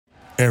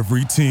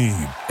Every team,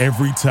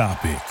 every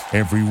topic,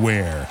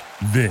 everywhere.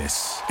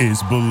 This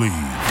is Believe.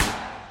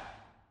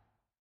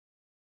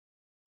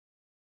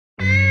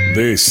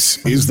 This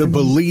is the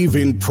Believe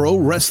in Pro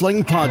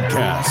Wrestling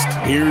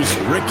podcast. Here's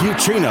Rick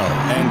Ucchino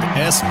and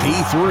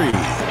SP3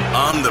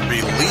 on the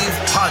Believe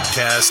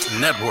Podcast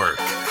Network.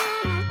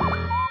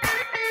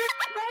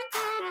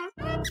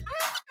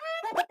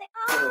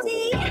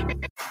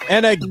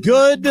 And a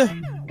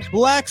good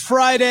Black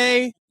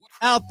Friday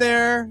out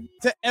there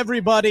to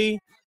everybody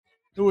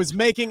who is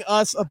making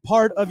us a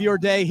part of your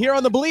day. Here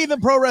on the Believe in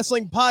Pro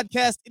Wrestling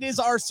podcast, it is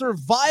our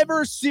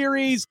Survivor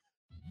Series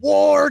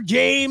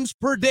WarGames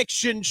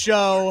prediction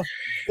show.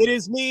 It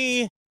is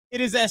me, it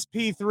is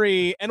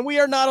SP3, and we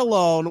are not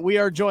alone. We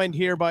are joined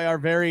here by our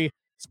very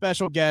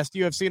special guest.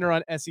 You have seen her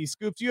on SE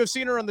Scoops. You have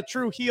seen her on the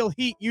True Heel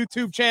Heat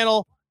YouTube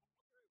channel.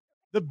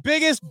 The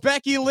biggest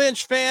Becky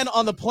Lynch fan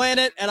on the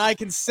planet, and I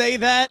can say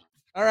that.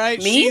 All right,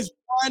 me? She's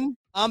one,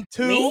 I'm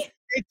two. Me?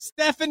 It's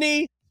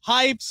Stephanie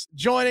Hypes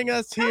joining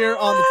us here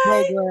on the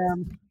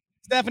program.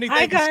 Stephanie,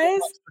 thank you so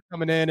much for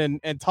coming in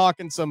and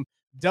talking some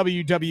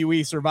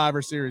WWE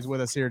Survivor Series with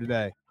us here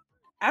today.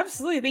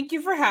 Absolutely. Thank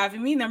you for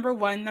having me. Number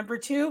one. Number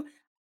two,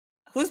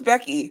 who's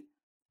Becky?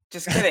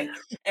 Just kidding.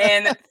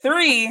 And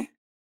three,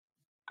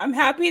 I'm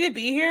happy to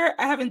be here.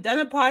 I haven't done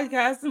a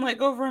podcast in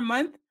like over a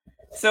month,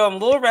 so I'm a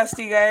little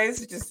rusty,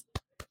 guys. Just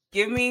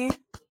give me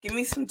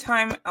some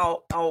time.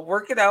 I'll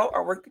work it out.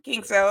 I'll work the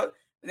kinks out.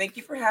 Thank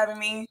you for having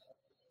me.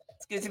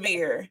 It's good to be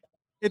here.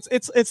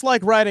 It's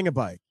like riding a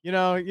bike.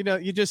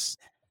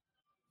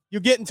 You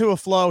get into a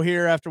flow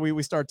here after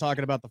we start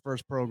talking about the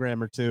first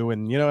program or two,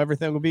 and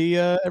everything will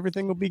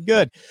be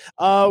good.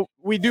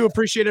 We do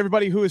appreciate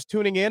everybody who is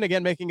tuning in,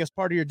 again, making us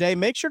part of your day.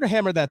 Make sure to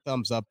hammer that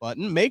thumbs up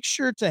button. Make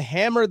sure to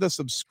hammer the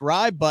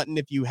subscribe button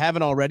if you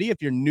haven't already,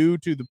 if you're new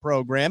to the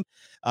program.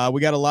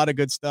 We got a lot of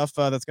good stuff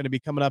that's going to be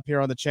coming up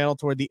here on the channel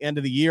toward the end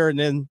of the year, and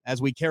then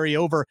as we carry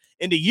over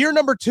into year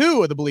number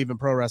 2 of the Believe in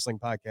Pro Wrestling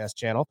podcast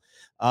channel,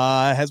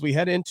 as we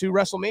head into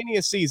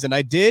WrestleMania season.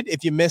 I did,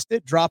 if you missed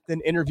it, dropped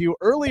an interview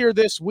earlier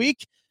this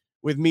week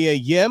with Mia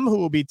Yim, who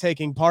will be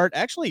taking part,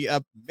 actually,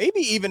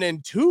 maybe even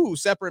in 2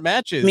 separate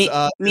matches.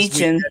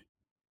 Michin.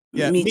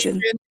 Yeah, Michin.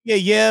 Mia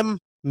Yim.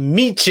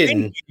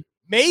 Michin.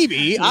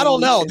 Maybe. I don't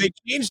know. They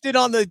changed it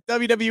on the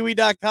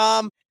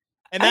WWE.com.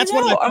 And that's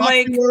what I'm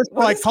like,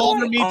 I called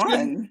her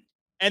Michin.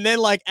 And then,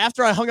 like,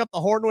 after I hung up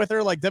the horn with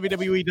her, like,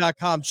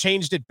 WWE.com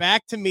changed it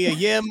back to Mia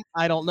Yim.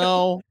 I don't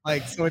know.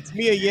 Like, so it's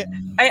Mia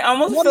Yim. I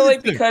almost feel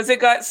like because it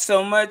got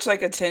so much,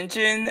 like,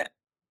 attention,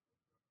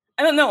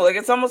 I don't know. Like,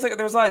 it's almost like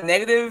there was a lot of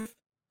negative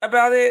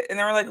about it. And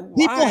they were like, why?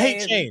 People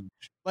hate change.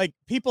 Like,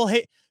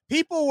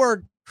 people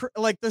were,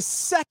 like, the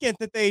second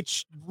that they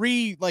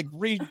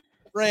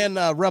ran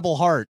Rebel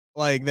Heart,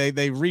 like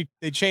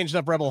they changed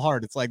up Rebel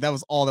Heart. It's like that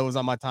was all that was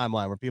on my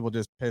timeline where people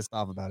just pissed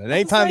off about it.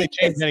 Anytime they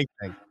change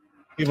anything,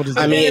 people just.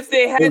 I mean, if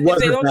they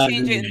don't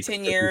change it in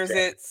 10 years,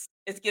 it's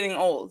getting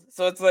old.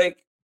 So it's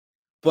like.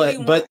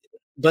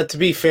 But to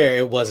be fair,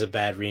 it was a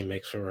bad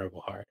remix for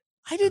Rebel Heart.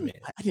 I didn't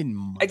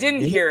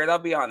hear it. I'll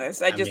be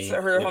honest. I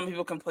heard some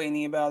people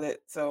complaining about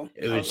it. So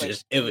it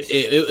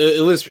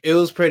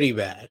was pretty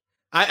bad.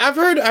 I've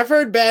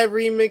heard bad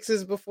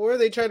remixes before.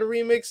 They tried to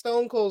remix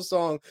Stone Cold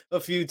song a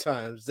few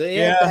times. They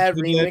had bad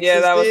remixes. Yeah,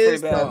 that was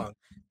pretty bad.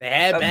 They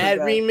had bad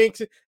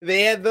remixes.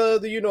 They had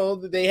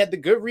they had the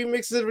good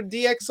remixes of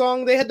DX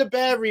song. They had the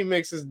bad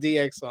remixes of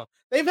DX song.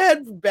 They've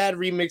had bad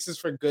remixes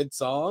for good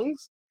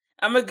songs.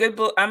 I'm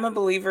a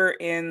believer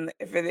in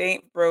if it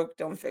ain't broke,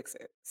 don't fix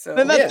it. So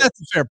that's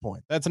a fair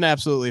point. That's an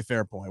absolutely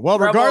fair point. Well,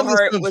 Rebel regardless,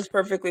 Heart was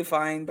perfectly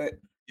fine, but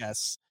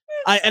yes.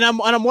 I'm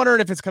wondering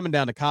if it's coming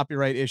down to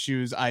copyright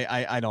issues.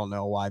 I don't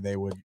know why they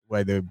would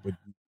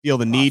feel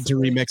the need to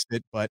remix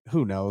it, but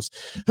who knows?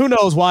 Who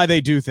knows why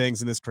they do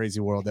things in this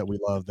crazy world that we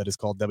love that is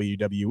called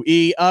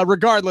WWE.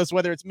 Regardless,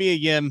 whether it's Mia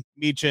Yim,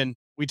 Michin,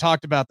 we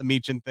talked about the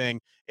Michin thing.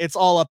 It's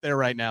all up there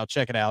right now.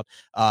 Check it out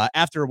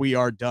after we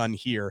are done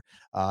here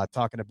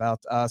talking about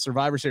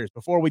Survivor Series.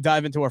 Before we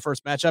dive into our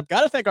first matchup,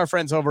 got to thank our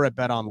friends over at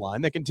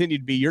BetOnline. They continue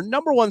to be your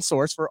number one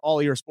source for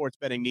all your sports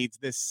betting needs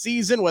this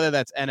season, whether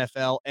that's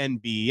NFL,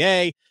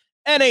 NBA,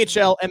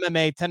 NHL,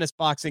 MMA, tennis,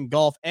 boxing,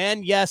 golf,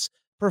 and yes,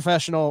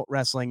 professional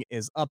wrestling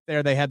is up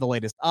there. They have the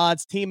latest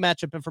odds, team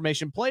matchup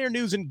information, player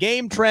news, and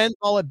game trends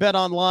all at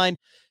BetOnline.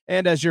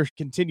 And as your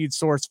continued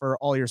source for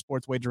all your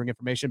sports wagering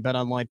information,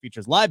 BetOnline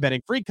features live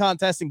betting, free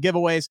contests, and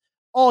giveaways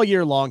all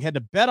year long. Head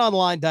to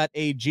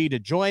betonline.ag to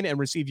join and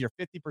receive your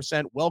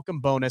 50% welcome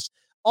bonus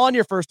on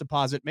your first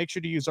deposit. Make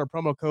sure to use our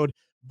promo code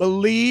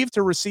BELIEVE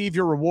to receive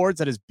your rewards.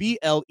 That is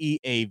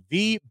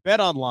BLEAV.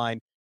 BetOnline,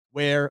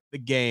 where the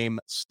game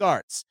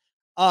starts.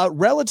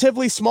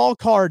 Relatively small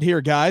card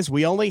here, guys.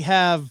 We only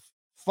have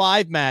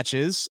 5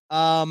 matches.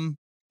 And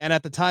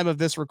at the time of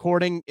this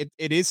recording,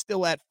 it is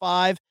still at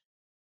 5.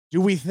 Do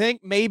we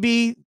think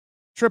maybe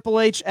Triple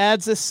H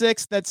adds a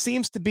 6th? That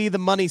seems to be the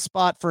money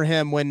spot for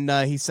him when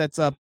he sets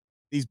up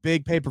these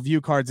big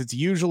pay-per-view cards. It's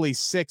usually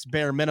 6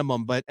 bare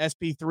minimum, but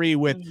SP3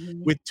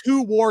 with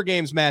 2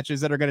 WarGames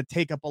matches that are going to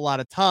take up a lot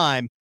of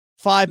time,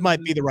 5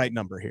 might be the right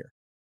number here.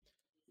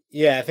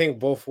 Yeah, I think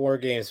both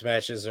WarGames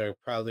matches are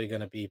probably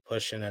going to be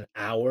pushing an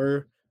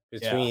hour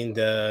between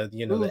the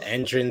Oof.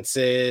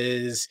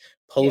 entrances,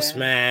 post Yeah.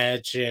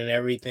 match, and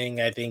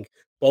everything. I think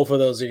both of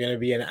those are going to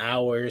be an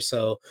hour.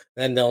 So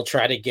then they'll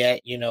try to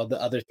get the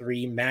other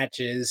three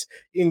matches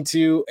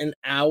into an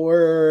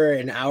hour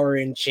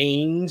and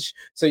change.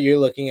 So you're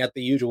looking at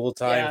the usual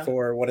time Yeah.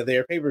 for one of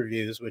their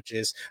pay-per-views, which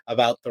is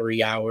about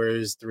 3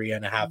 hours,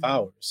 3.5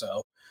 hours.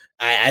 So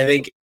I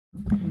think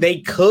they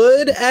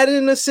could add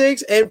in a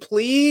 6, and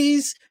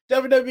please,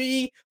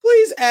 WWE,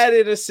 please add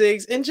in a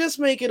 6 and just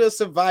make it a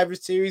Survivor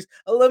Series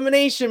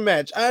elimination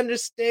match. I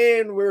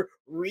understand we're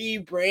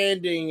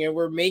rebranding and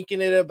we're making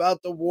it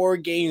about the War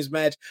Games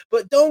match,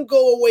 but don't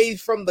go away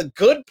from the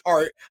good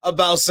part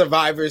about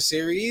Survivor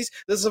Series.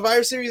 The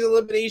Survivor Series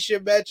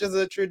elimination match is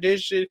a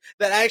tradition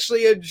that I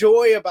actually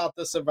enjoy about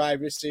the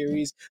Survivor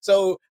Series.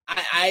 So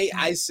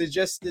I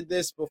suggested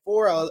this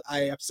before. I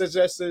have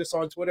suggested this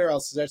on Twitter. I'll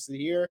suggest it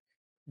here.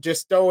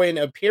 Just throw in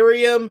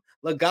Imperium,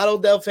 Legado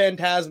del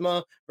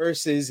Fantasma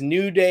versus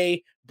New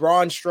Day,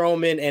 Braun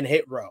Strowman, and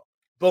Hit Row.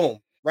 Boom.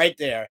 Right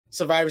there.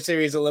 Survivor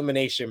Series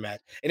elimination match.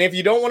 And if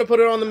you don't want to put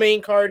it on the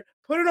main card,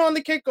 put it on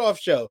the kickoff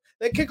show.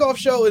 That kickoff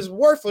show is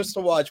worthless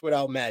to watch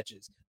without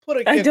matches.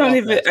 I don't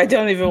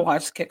even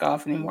watch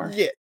kickoff anymore.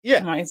 Yeah.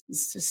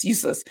 It's just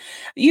useless.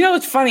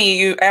 It's funny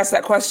you asked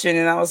that question,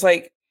 and I was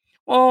like,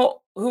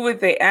 well, who would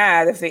they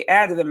add if they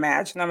added a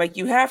match? And I'm like,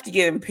 you have to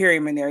get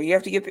Imperium in there. You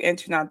have to get the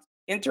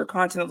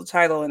Intercontinental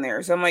title in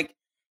there. So I'm like,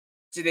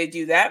 do they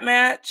do that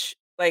match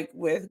like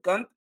with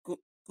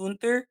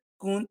Gunther?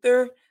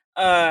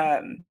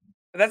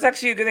 That's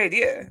actually a good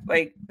idea.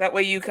 Like that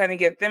way you kind of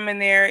get them in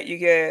there. You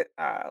get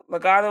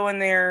Legado in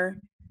there,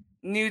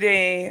 New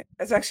Day.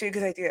 That's actually a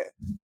good idea.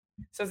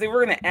 So if they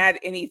were going to add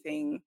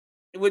anything,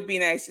 it would be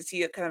nice to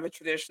see a kind of a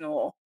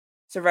traditional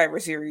Survivor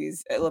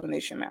Series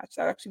elimination match.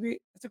 That's a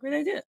great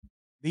idea.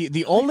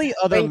 The only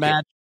other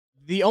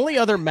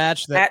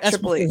match that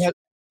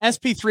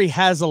SP3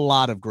 has a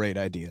lot of great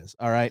ideas.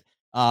 All right,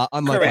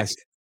 unlike myself.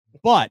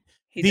 But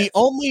the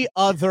only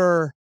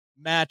other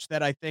match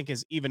that I think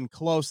is even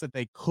close that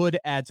they could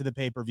add to the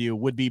pay-per-view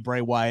would be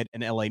Bray Wyatt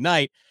and LA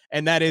Knight,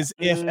 and that is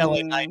if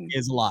LA Knight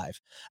is alive,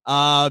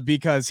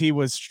 because he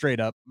was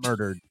straight up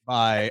murdered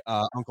by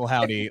Uncle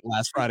Howdy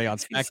last Friday on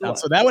SmackDown.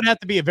 So that would have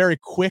to be a very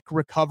quick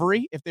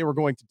recovery if they were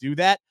going to do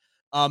that.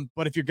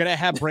 But if you're going to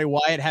have Bray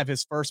Wyatt have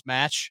his first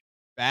match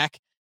back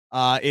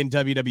in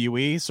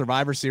WWE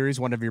Survivor Series,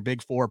 one of your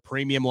big four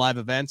premium live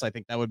events, I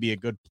think that would be a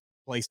good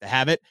place to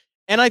have it.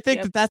 And I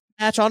think that's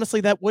a match,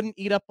 honestly, that wouldn't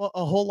eat up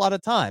a whole lot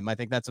of time. I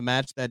think that's a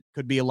match that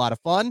could be a lot of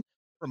fun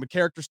from a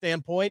character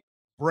standpoint.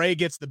 Bray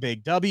gets the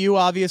big W,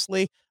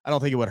 obviously. I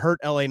don't think it would hurt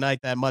LA Knight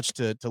that much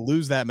to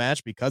lose that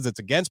match because it's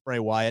against Bray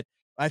Wyatt.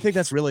 I think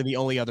that's really the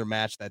only other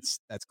match that's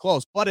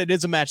close, but it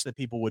is a match that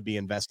people would be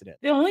invested in.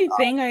 The only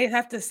thing I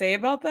have to say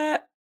about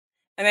that,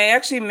 and I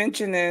actually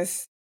mentioned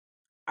this,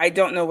 I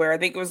don't know where. I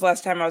think it was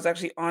last time I was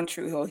actually on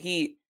True Hill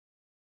Heat.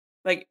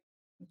 Like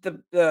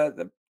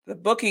the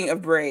booking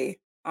of Bray,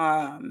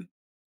 and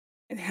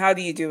how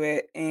do you do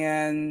it?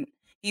 And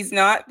he's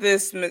not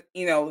this,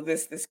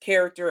 this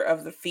character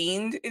of the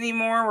Fiend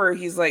anymore, where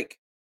he's like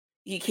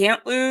he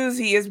can't lose.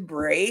 He is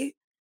Bray.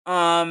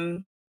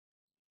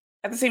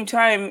 At the same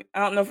time, I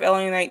don't know if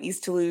LA Knight needs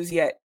to lose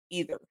yet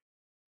either.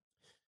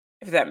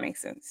 If that makes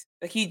sense.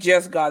 Like he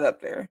just got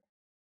up there.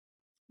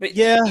 But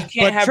you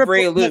can't have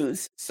Bray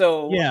lose.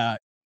 So yeah.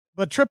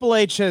 But Triple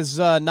H has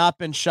not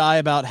been shy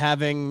about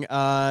having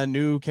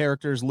new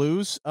characters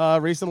lose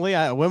recently.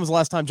 When was the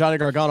last time Johnny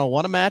Gargano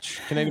won a match?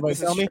 Can anybody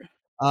tell me?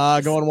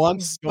 Going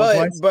once, going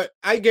twice. But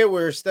I get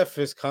where Steph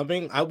is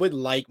coming. I would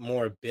like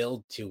more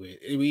build to it.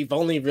 We've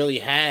only really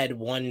had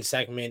one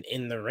segment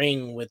in the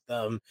ring with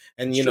them,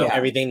 and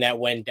everything that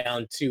went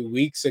down 2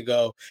 weeks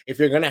ago. If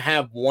you're gonna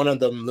have one of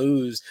them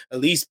lose,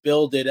 at least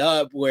build it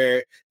up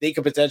where they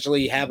could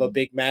potentially have a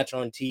big match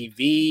on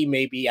TV,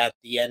 maybe at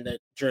the end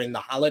during the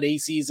holiday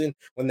season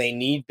when they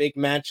need big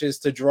matches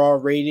to draw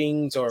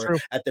ratings, or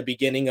at the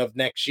beginning of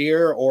next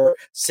year, or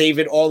save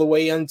it all the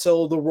way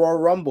until the Royal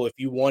Rumble if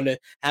you want to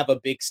have a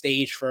big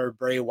stage for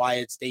Bray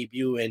Wyatt's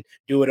debut and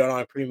do it on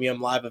a premium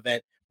live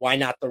event. Why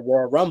not the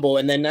Royal Rumble?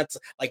 And then that's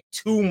like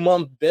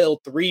 2-month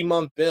build,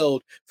 3-month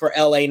build for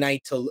LA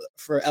Knight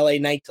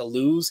to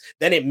lose.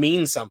 Then it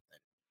means something.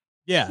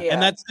 Yeah,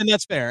 and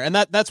that's fair. And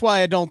that's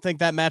why I don't think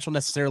that match will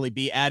necessarily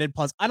be added.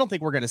 Plus, I don't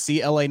think we're going to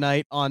see LA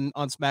Knight on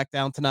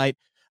SmackDown tonight.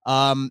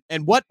 And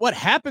what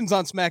happens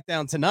on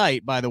SmackDown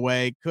tonight, by the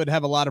way, could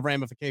have a lot of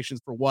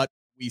ramifications for what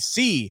we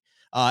see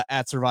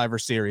at Survivor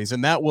Series.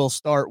 And that will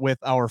start with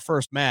our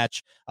first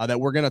match that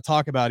we're going to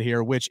talk about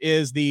here, which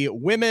is the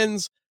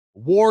women's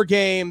War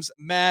Games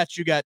match.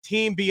 You got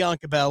Team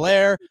Bianca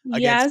Belair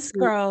against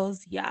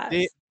girls.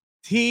 Yes.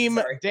 Team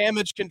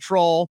Damage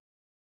Control.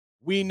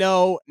 We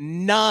know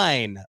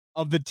 9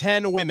 of the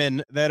 10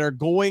 women that are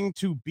going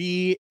to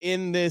be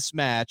in this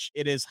match.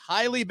 It has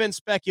highly been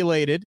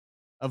speculated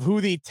of who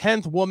the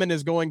 10th woman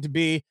is going to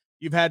be.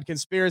 You've had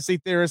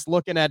conspiracy theorists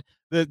looking at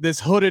this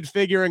hooded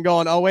figure and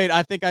going, oh, wait,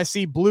 I think I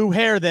see blue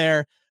hair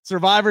there.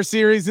 Survivor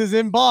Series is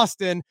in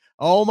Boston.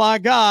 Oh my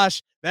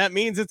gosh, that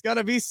means it's going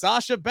to be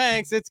Sasha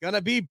Banks. It's going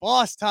to be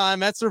boss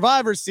time at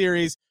Survivor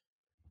Series.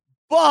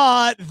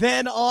 But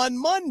then on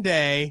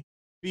Monday,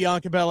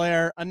 Bianca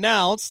Belair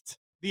announced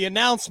the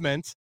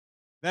announcement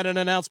that an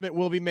announcement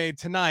will be made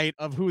tonight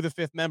of who the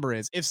fifth member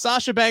is. If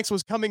Sasha Banks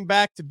was coming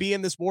back to be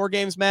in this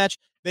WarGames match,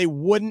 they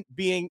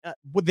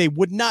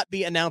would not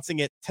be announcing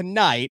it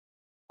tonight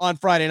on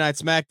Friday Night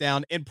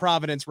SmackDown in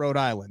Providence, Rhode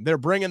Island. They're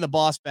bringing the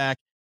boss back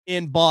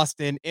in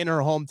Boston, in her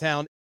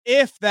hometown.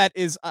 If that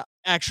is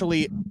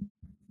actually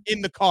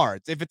in the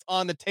cards, if it's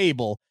on the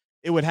table,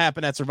 it would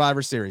happen at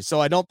Survivor Series.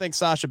 So I don't think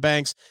Sasha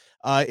Banks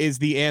is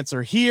the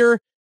answer here.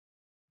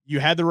 You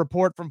had the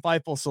report from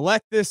Fightful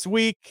Select this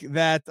week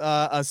that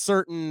a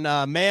certain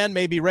man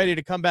may be ready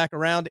to come back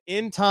around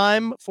in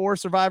time for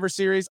Survivor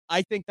Series.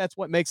 I think that's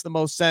what makes the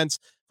most sense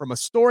from a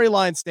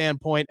storyline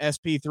standpoint,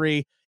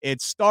 SP3.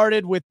 It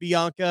started with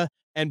Bianca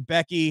and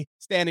Becky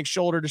standing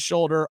shoulder to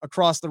shoulder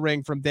across the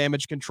ring from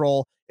Damage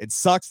Control. It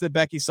sucks that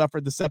Becky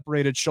suffered the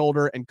separated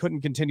shoulder and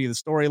couldn't continue the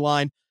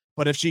storyline.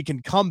 But if she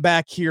can come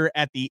back here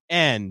at the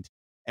end,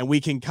 and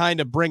we can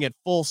kind of bring it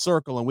full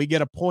circle, and we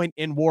get a point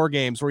in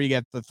WarGames where you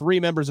get the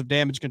three members of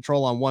Damage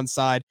Control on one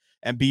side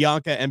and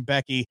Bianca and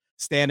Becky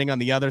standing on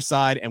the other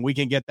side, and we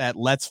can get that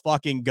let's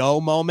fucking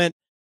go moment.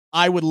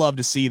 I would love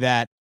to see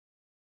that.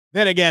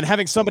 Then again,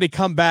 having somebody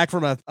come back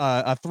from a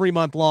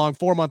 3-month-long,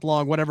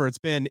 4-month-long, whatever it's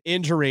been,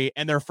 injury,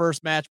 and their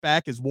first match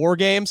back is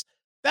WarGames,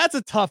 that's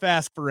a tough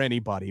ask for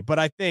anybody. But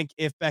I think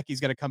if Becky's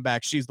going to come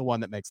back, she's the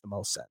one that makes the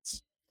most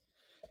sense.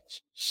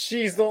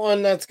 She's the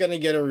one that's going to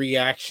get a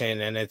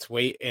reaction, and it's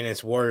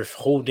worth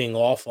holding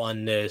off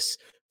on this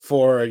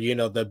for,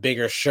 the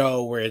bigger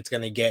show where it's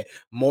going to get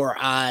more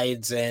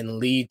eyes and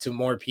lead to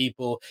more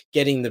people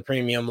getting the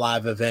premium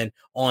live event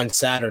on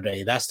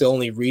Saturday. That's the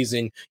only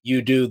reason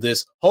you do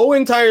this whole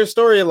entire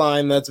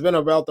storyline that's been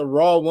about the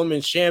Raw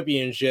Women's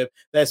Championship,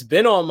 that's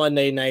been on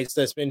Monday nights,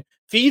 that's been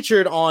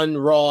featured on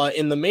Raw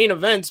in the main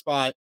event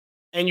spot,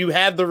 and you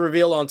have the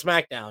reveal on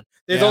SmackDown.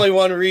 There's only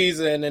one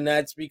reason, and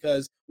that's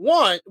because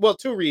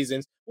two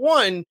reasons.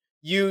 One,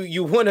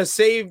 you want to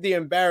save the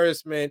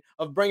embarrassment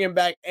of bringing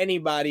back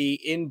anybody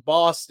in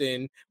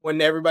Boston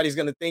when everybody's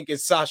going to think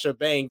it's Sasha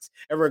Banks.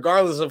 And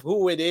regardless of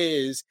who it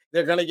is,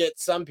 they're going to get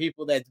some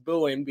people that's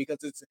booing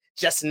because it's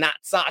just not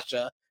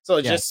Sasha. So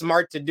it's just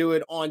smart to do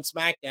it on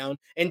SmackDown.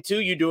 And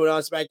two, you do it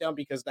on SmackDown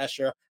because that's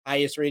your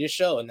highest rated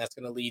show, and that's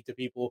going to lead to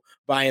people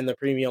buying the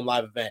premium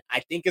live event.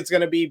 I think it's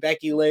going to be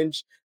Becky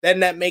Lynch.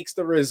 Then that makes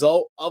the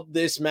result of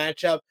this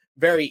matchup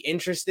very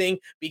interesting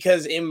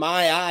because in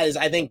my eyes,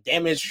 I think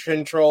Damage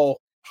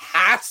Control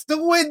has to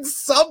win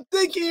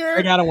something here.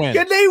 They got to win.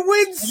 Can they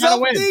win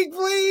something,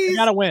 please? They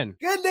got to win.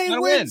 Can they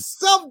win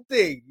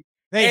something?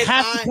 They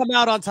have to come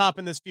out on top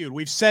in this feud.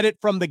 We've said it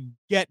from the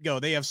get-go.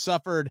 They have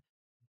suffered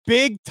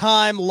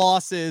big-time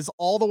losses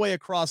all the way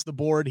across the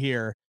board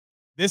here.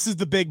 This is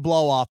the big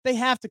blow-off. They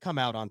have to come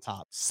out on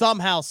top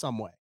somehow, some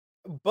way.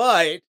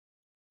 But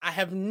I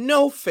have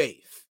no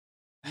faith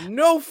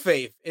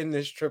in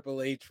this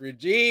Triple H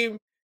regime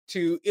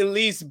to at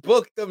least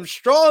book them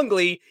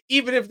strongly,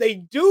 even if they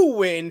do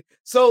win.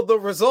 So the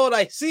result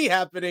I see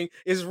happening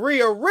is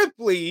Rhea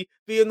Ripley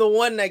being the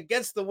one that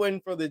gets the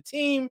win for the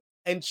team,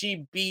 and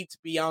she beats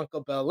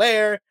Bianca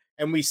Belair,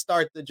 and we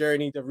start the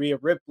journey to Rhea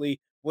Ripley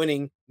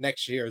winning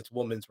next year's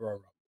Women's Royal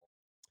Rumble.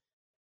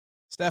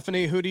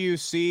 Stephanie, who do you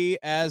see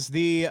as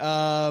the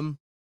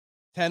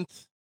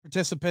 10th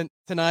participant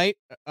tonight,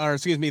 or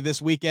excuse me,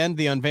 this weekend,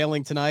 the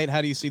unveiling tonight?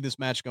 How do you see this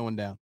match going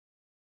down?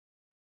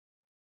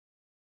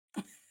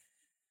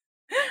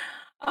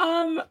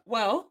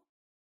 Well,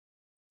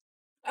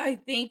 I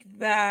think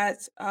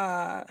that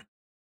I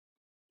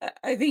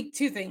think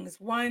two things.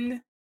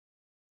 One,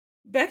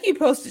 Becky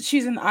posted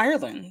she's in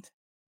Ireland.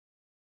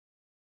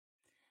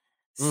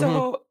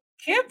 So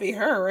can't be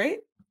her, right?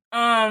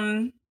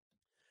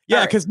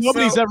 Yeah, because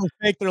nobody's ever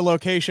faked their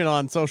location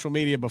on social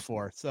media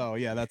before. So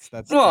yeah, that's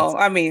well,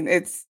 I mean,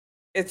 it's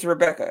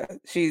Rebecca.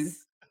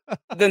 She's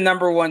the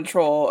number one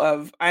troll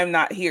of I'm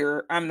not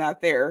here, I'm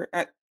not there.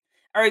 I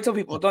already told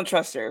people don't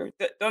trust her.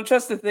 Don't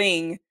trust the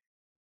thing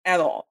at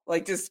all.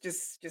 Like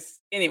just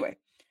anyway.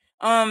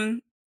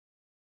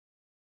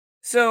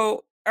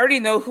 So I already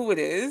know who it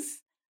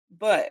is,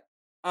 but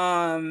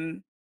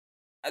the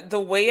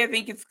way I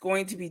think it's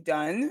going to be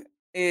done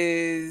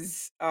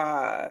is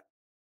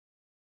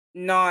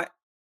not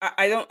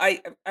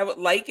I would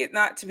like it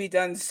not to be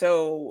done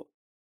so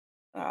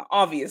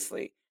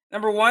obviously.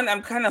 Number one,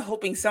 I'm kind of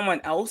hoping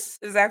someone else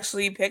is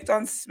actually picked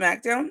on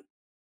SmackDown.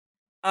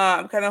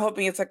 I'm kind of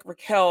hoping it's like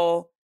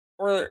Raquel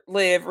or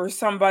Liv or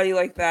somebody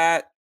like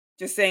that,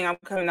 just saying I'm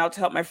coming out to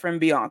help my friend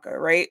Bianca,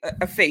 right?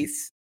 A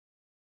face.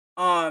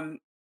 And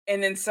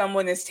then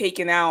someone is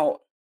taken out,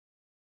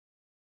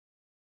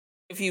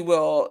 if you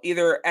will,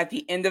 either at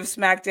the end of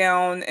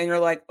SmackDown, and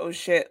you're like, oh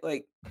shit,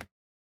 like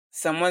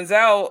someone's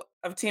out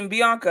of Team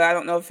Bianca. I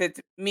don't know if it's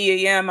Mia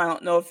Yim. I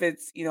don't know if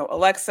it's,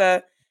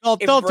 Alexa. Don't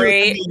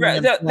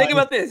Think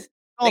about this.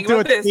 Don't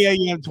do it to Mia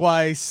Yim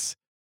twice.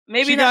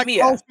 maybe she not got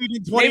Mia. Kofi'd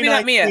in Maybe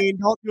not Mia. 2019.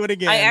 Don't do it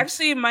again. I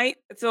actually might.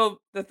 So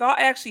the thought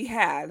I actually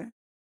had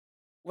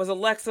was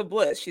Alexa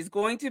Bliss. She's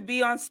going to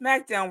be on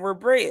SmackDown where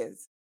Bray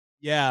is.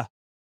 Yeah.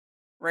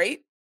 Right?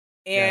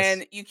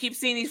 And you keep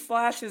seeing these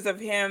flashes of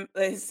him,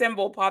 his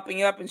symbol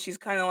popping up, and she's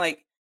kind of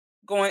like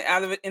going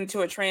out of it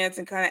into a trance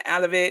and kind of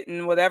out of it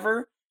and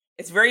whatever.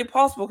 It's very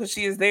possible because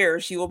she is there.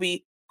 She will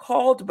be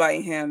called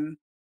by him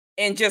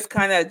and just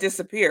kind of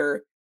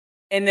disappear.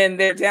 And then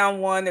they're down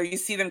one, or you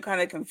see them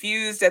kind of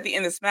confused at the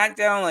end of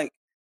SmackDown, like,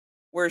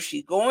 where's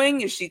she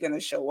going? Is she going to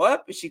show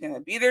up? Is she going to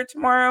be there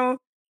tomorrow?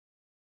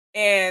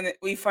 And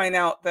we find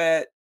out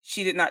that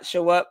she did not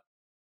show up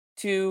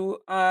to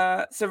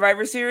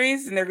Survivor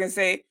Series, and they're going to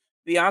say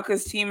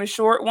Bianca's team is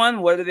short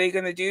one. What are they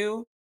going to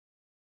do?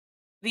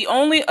 The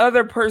only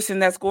other person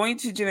that's going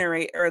to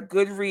generate a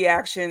good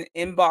reaction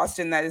in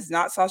Boston that is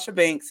not Sasha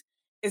Banks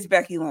is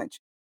Becky Lynch.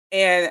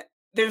 And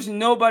there's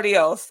nobody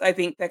else, I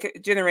think, that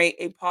could generate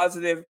a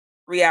positive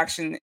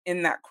reaction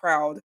in that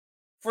crowd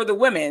for the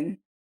women,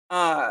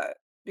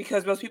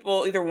 because most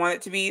people either want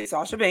it to be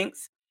Sasha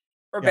Banks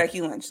or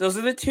Becky Lynch. Those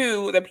are the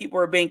two that people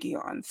are banking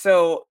on.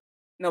 So,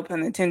 no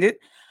pun intended.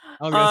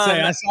 I was gonna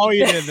say, I saw what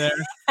you did there.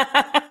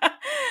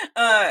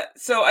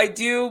 So I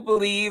do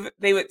believe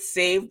they would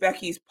save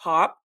Becky's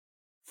pop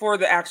for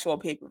the actual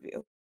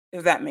pay-per-view,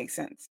 if that makes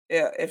sense,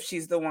 if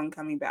she's the one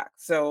coming back.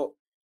 So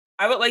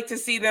I would like to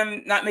see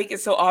them not make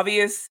it so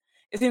obvious.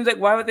 It seems like,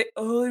 why would they?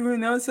 Oh, they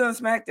announced it on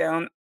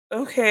SmackDown.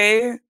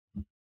 Okay,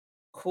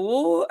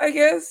 cool, I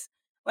guess.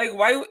 Like,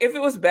 why? If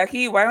it was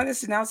Becky, why don't they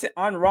just announce it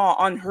on Raw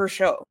on her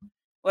show?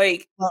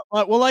 Like,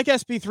 well, like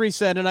SP3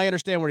 said, and I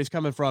understand where he's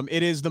coming from.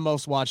 It is the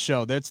most watched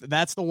show.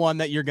 That's the one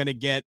that you're going to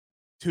get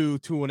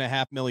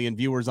 2.5 million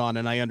viewers on,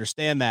 and I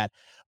understand that.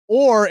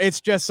 Or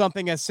it's just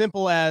something as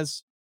simple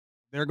as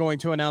they're going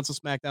to announce a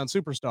SmackDown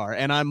superstar,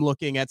 and I'm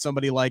looking at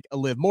somebody like a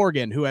Liv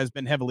Morgan, who has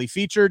been heavily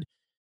featured.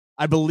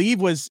 I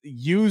believe was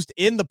used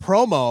in the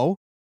promo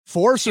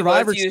for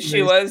Survivor Series.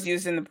 She was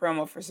used in the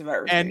promo for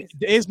Survivor Series,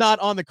 and is not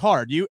on the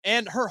card.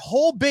 And her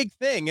whole big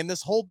thing in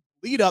this whole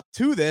lead up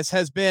to this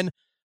has been,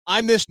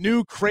 I'm this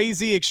new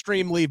crazy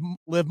extreme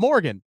Liv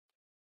Morgan.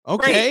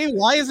 Okay, right.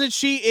 Why isn't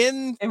she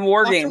in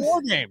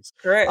WarGames?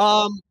 Correct.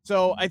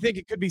 So I think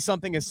it could be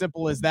something as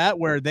simple as that,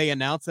 where they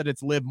announce that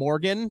it's Liv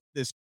Morgan,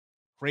 this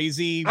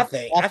crazy off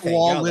the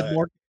wall Liv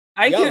Morgan.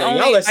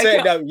 Y'all are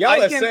setting up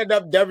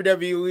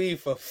WWE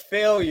for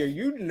failure.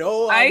 You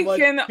know how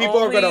much people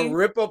are going to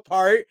rip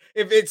apart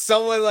if it's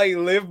someone like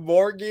Liv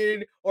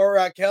Morgan or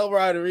Raquel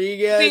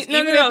Rodriguez.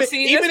 Even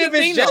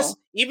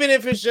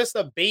if it's just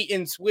a bait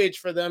and switch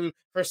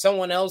for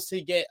someone else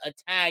to get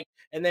attacked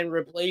and then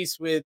replaced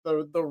with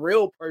the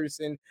real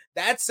person,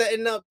 that's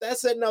setting up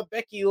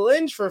Becky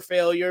Lynch for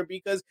failure,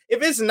 because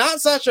if it's not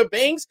Sasha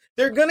Banks,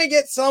 they're gonna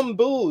get some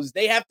boos.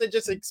 They have to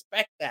just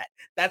expect that.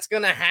 That's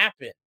gonna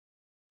happen.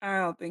 I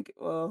don't think it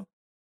will.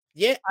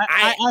 Yeah,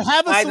 I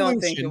have a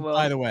solution,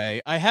 by the way.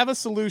 I have a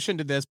solution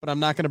to this, but I'm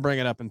not going to bring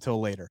it up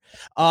until later.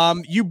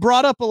 You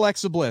brought up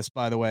Alexa Bliss,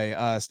 by the way,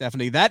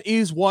 Stephanie. That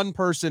is one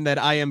person that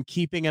I am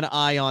keeping an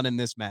eye on in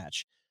this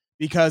match,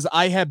 because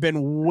I have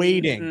been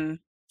waiting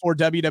for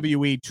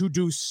WWE to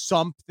do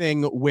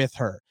something with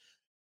her.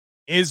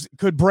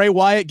 Could Bray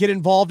Wyatt get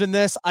involved in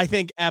this? I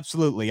think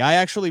absolutely. I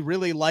actually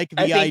really like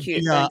the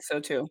idea. I think so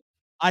too.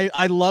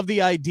 I love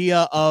the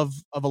idea of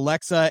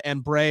Alexa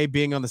and Bray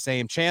being on the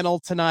same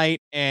channel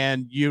tonight,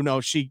 and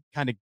she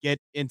kind of get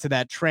into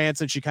that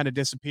trance and she kind of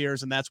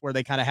disappears, and that's where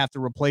they kind of have to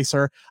replace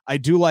her. I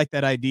do like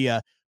that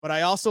idea, but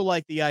I also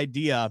like the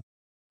idea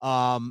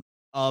of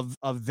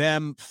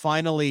them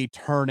finally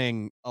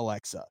turning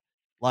Alexa.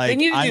 Like, they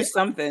need to do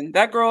something.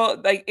 That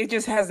girl, like, it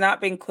just has not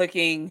been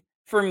clicking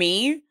for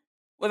me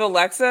with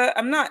Alexa.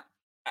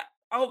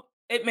 I'll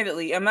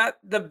admittedly, I'm not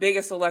the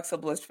biggest Alexa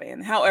Bliss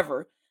fan.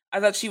 However, I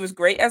thought she was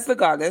great as the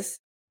goddess.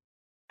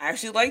 I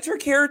actually liked her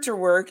character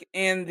work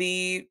in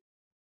the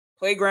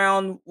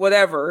playground,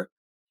 whatever.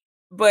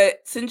 But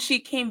since she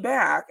came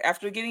back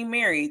after getting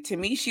married, to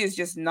me, she has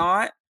just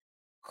not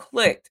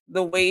clicked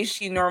the way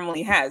she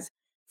normally has.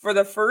 For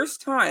the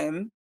first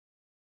time,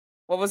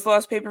 what was the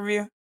last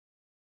pay-per-view?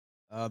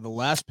 The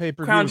last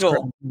pay-per-view. Crown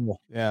Jewel.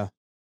 Yeah.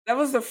 That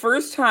was the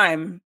first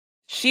time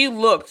she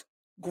looked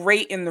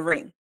great in the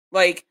ring.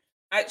 Like,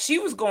 she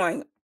was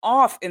going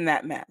off in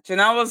that match.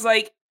 And I was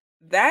like,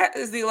 that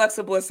is the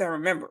Alexa Bliss I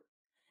remember.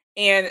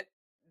 And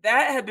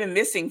that had been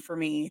missing for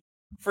me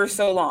for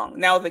so long.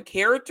 Now, the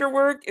character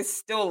work is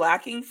still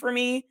lacking for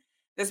me.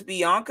 This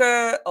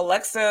Bianca,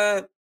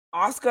 Alexa,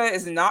 Asuka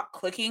is not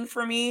clicking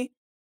for me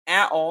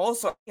at all.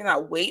 So I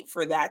cannot wait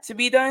for that to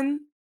be done.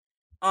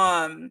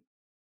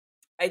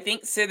 I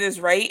think Sid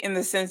is right in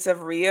the sense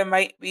of Rhea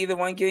might be the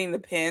one getting the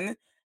pin.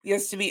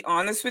 Because to be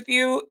honest with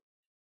you,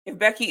 if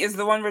Becky is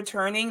the one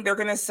returning, they're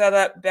going to set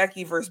up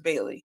Becky versus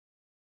Bayley.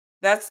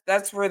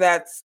 That's where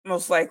that's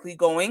most likely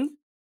going.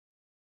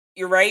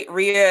 You're right.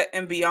 Rhea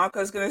and Bianca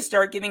is going to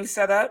start getting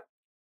set up.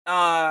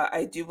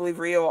 I do believe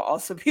Rhea will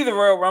also be the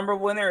Royal Rumble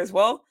winner as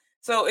well.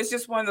 So it's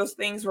just one of those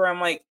things where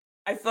I'm like,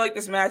 I feel like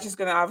this match is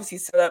going to obviously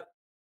set up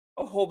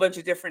a whole bunch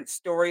of different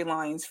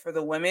storylines for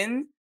the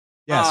women.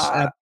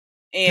 Yes,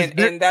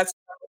 and that's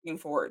what I'm looking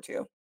forward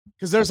to.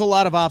 Because there's a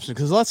lot of options.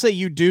 Because let's say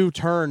you do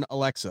turn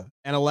Alexa,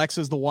 and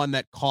Alexa's the one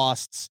that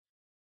costs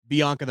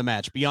Bianca the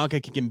match.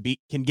 Bianca can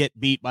get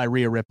beat by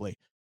Rhea Ripley.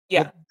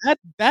 Yeah, well,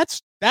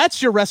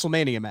 that's your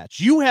WrestleMania match.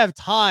 You have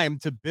time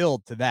to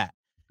build to that.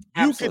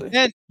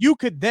 You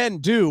could then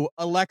do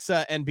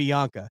Alexa and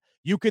Bianca.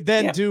 You could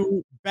then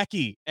do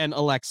Becky and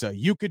Alexa.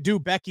 You could do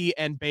Becky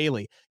and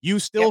Bayley. You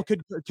still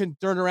can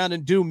turn around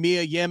and do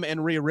Mia Yim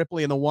and Rhea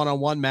Ripley in the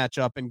one-on-one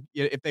matchup, and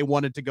if they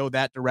wanted to go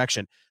that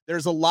direction.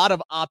 There's a lot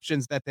of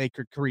options that they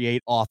could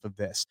create off of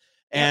this.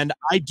 And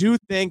I do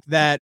think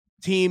that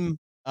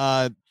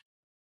I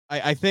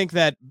think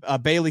that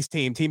Bayley's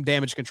Team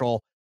Damage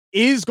Control,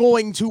 is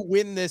going to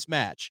win this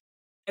match.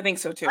 I think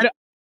so too.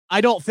 I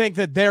don't think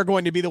that they're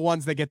going to be the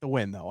ones that get the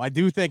win, though. I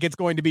do think it's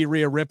going to be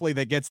Rhea Ripley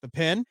that gets the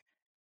pin.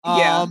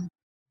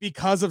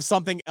 Because of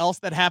something else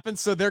that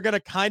happens. So they're going to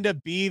kind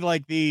of be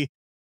like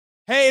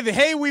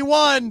hey, we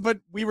won, but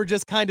we were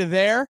just kind of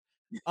there.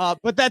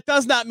 But that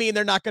does not mean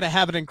they're not going to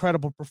have an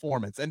incredible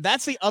performance. And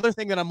that's the other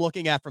thing that I'm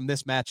looking at from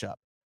this matchup.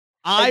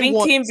 I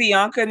think Team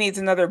Bianca needs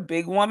another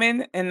big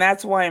woman. And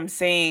that's why I'm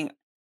saying,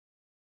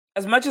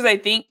 as much as I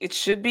think it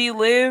should be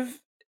Liv,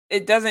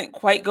 it doesn't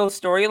quite go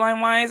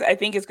storyline wise. I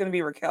think it's going to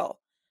be Raquel.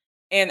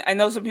 And I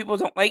know some people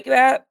don't like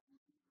that,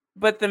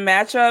 but the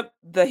matchup,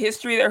 the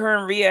history that her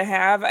and Rhea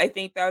have, I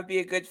think that would be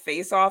a good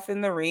face-off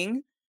in the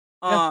ring.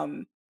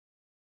 And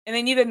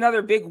they need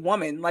another big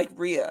woman like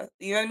Rhea.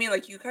 You know what I mean?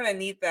 Like, you kind of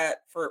need that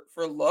for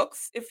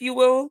looks, if you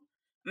will.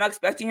 I'm not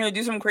expecting her to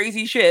do some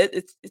crazy shit.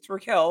 It's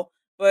Raquel,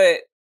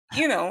 but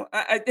you know,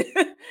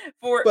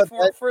 for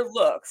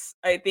looks,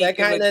 I think that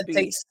kind of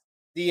takes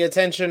the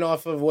attention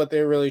off of what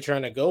they're really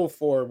trying to go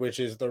for, which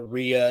is the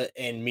Rhea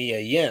and Mia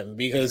Yim,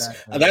 because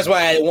that's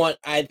why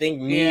I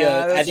think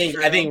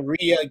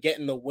Rhea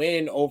getting the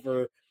win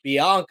over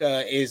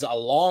Bianca is a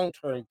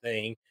long-term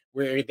thing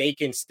where they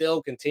can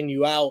still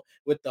continue out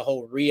with the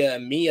whole Rhea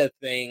and Mia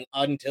thing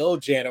until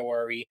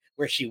January,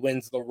 where she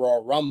wins the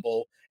Royal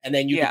Rumble. And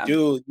then you could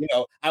do,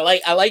 I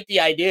like the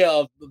idea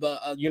of the,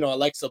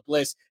 Alexa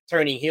Bliss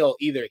turning heel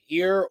either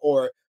here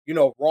or,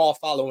 Raw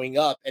following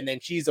up, and then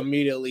she's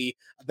immediately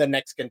the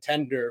next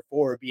contender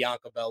for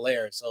Bianca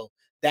Belair. So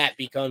that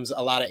becomes a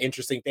lot of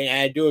interesting thing.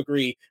 And I do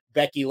agree,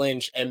 Becky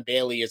Lynch and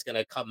Bayley is going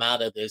to come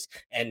out of this,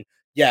 and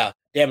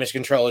Damage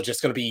Control is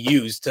just going to be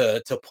used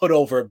to put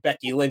over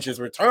Becky Lynch's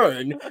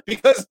return,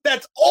 because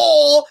that's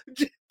all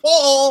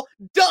Paul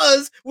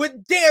does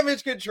with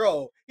Damage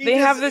Control. They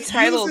have the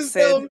titles,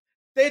 Sid.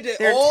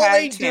 All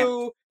they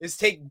do is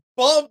take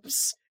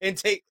bumps and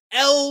take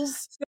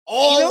L's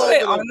all over the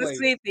place. I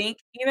honestly think,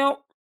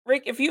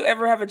 Rick, if you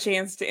ever have a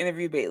chance to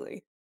interview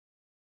Bayley,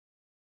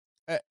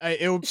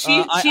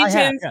 she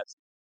tends.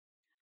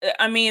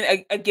 I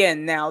mean,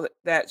 again, now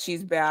that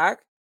she's back,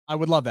 I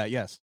would love that.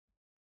 Yes,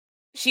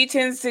 she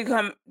tends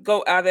to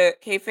go out of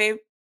kayfabe,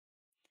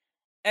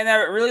 and I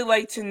would really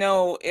like to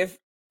know if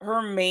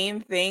her main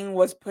thing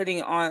was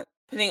putting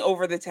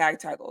over the tag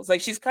titles.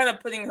 Like, she's kind of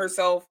putting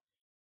herself.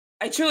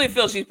 I truly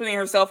feel she's putting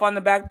herself on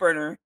the back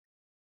burner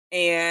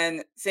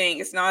and saying,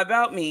 it's not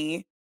about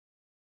me.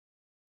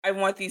 I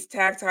want these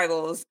tag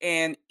titles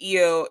and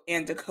Io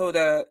and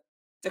Dakota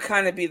to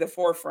kind of be the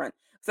forefront.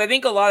 So I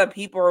think a lot of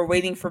people are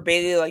waiting for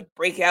Bayley to like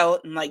break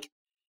out and like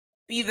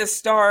be the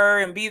star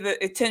and be the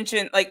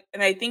attention. Like,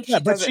 and I think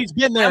she's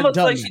been there. I almost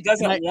feel like she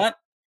doesn't want.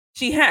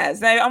 She has.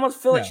 And I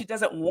almost feel like she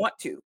doesn't want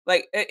to.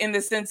 Like, in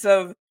the sense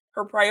of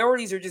her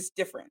priorities are just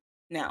different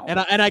now.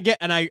 And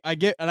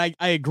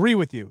I agree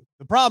with you.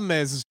 The problem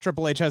is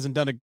Triple H hasn't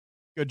done a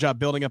good job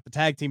building up the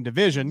tag team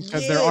division,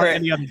 because there aren't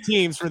any other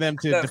teams for them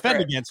to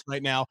defend against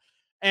right now.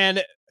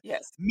 And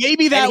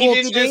maybe that will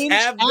change. Just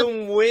have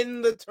them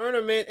win the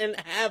tournament and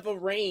have a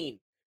reign.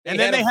 Then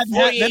they had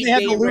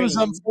to lose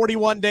them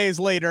 41 days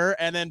later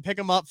and then pick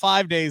them up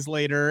 5 days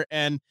later.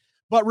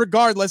 But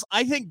regardless,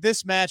 I think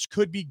this match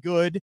could be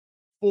good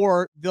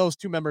for those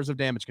two members of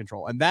Damage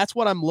Control. And that's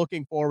what I'm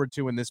looking forward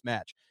to in this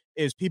match,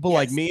 is people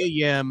like Mia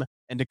Yim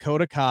and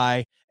Dakota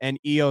Kai and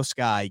Io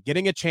Sky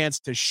getting a chance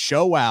to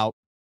show out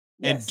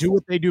and do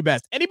what they do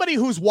best. Anybody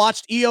who's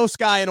watched Io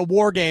Sky in a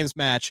WarGames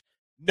match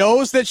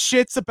knows that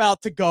shit's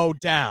about to go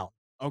down.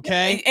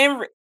 Okay.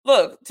 And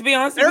look, to be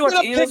honest, they're going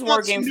to pick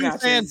up some new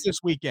fans this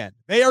weekend.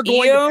 They are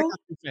going to pick up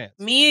new fans.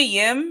 Mia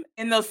Yim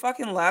in those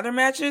fucking ladder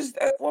matches,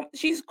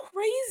 she's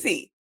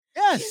crazy.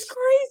 Yes, she's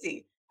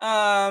crazy.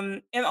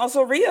 And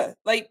also Rhea,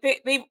 like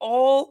they've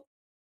all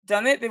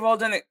done it. They've all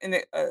done it in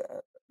an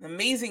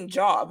amazing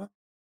job.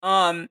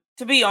 To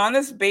be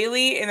honest,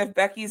 Bayley and if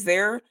Becky's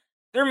there,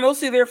 they're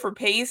mostly there for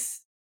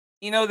pace.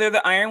 They're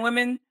the Iron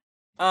Women.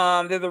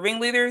 They're the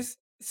ringleaders.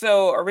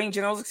 Or ring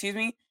generals, excuse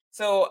me.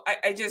 So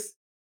I just,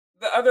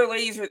 the other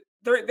ladies,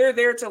 they're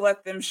there to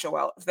let them show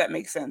out, if that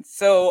makes sense.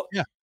 So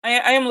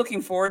I am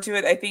looking forward to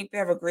it. I think they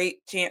have a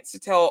great chance to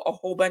tell a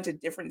whole bunch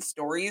of different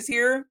stories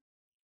here.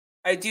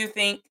 I do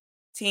think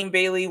Team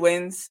Bayley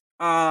wins.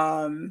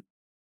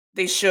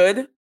 They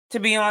should, to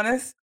be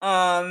honest.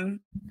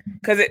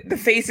 Because the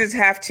faces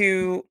have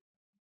to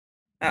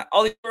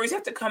All these stories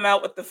have to come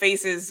out with the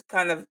faces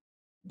kind of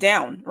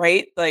down,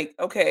 right? Like,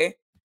 okay,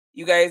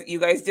 you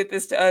guys did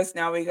this to us.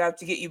 Now we got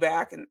to get you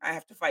back, and I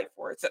have to fight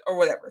for it, or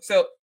whatever.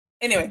 So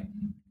anyway,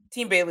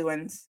 Team Bailey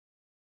wins,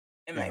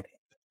 in my opinion.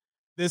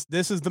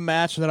 This is the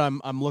match that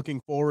I'm looking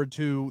forward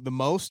to the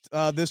most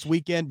this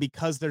weekend,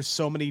 because there's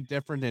so many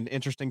different and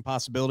interesting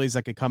possibilities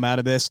that could come out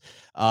of this.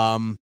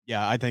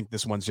 I think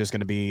this one's just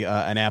going to be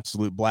an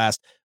absolute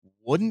blast.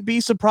 Wouldn't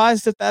be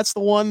surprised if that's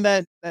the one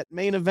that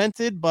main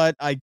evented, but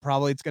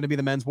it's going to be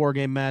the men's war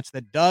game match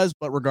that does.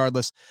 But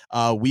regardless,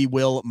 we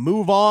will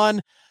move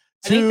on.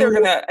 I think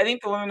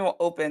the women will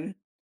open.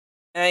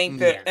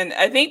 And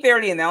I think they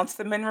already announced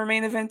the men were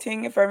main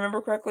eventing, if I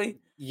remember correctly.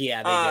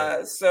 Yeah, they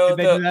did. So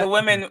the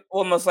women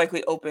will most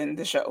likely open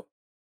the show.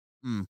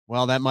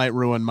 Well, that might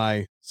ruin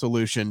my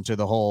solution to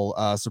the whole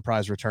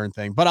surprise return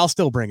thing, but I'll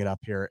still bring it up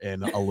here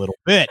in a little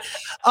bit.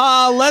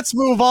 Let's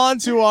move on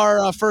to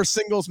our first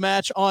singles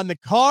match on the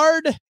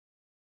card.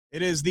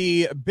 It is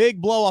the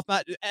big blow-off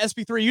match.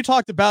 SP3, you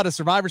talked about a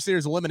Survivor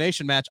Series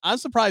elimination match. I'm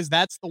surprised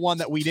that's the one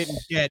that we didn't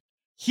get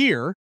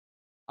here.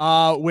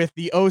 With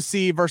the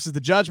OC versus the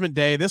Judgment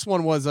Day. This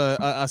one was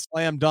a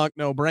slam dunk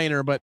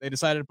no-brainer, but they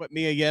decided to put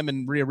Mia Yim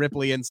and Rhea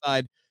Ripley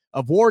inside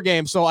of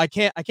WarGames, so I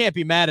can't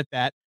be mad at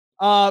that.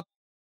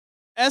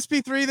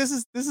 SP3, this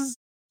is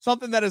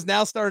something that has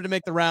now started to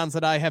make the rounds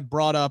that I have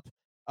brought up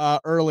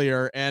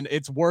earlier, and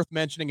it's worth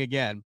mentioning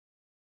again.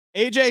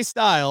 AJ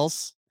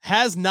Styles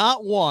has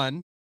not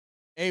won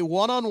a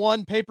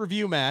one-on-one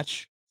pay-per-view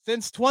match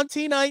since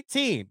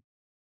 2019,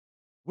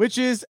 which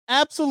is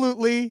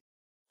absolutely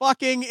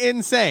fucking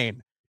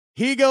insane.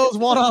 He goes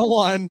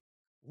one-on-one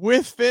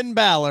with Finn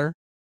Balor,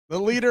 the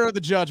leader of the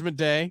Judgment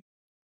Day.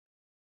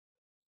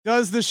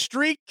 Does the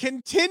streak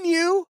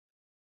continue,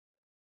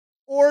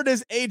 or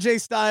does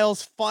AJ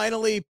Styles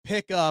finally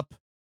pick up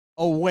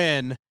a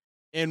win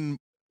in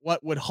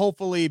what would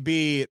hopefully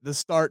be the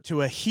start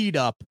to a heat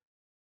up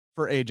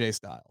for AJ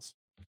Styles?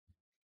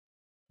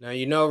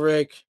 Now,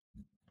 Rick,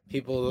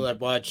 people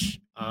that watch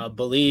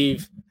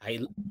Believe,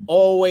 I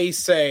always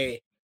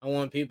say I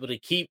want people to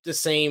keep the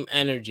same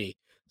energy.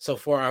 So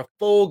for our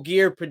full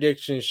gear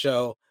prediction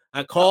show,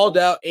 I called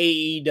out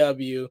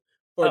AEW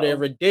for their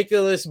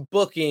ridiculous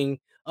booking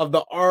of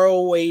the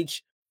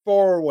ROH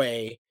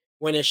 4-way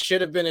when it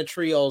should have been a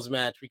trios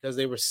match, because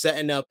they were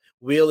setting up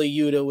Wheeler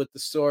Yuta with the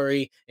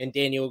story, and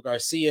Daniel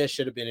Garcia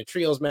should have been a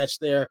trios match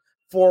there,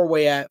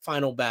 4-way at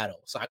Final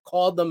Battle. So I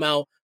called them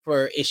out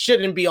for it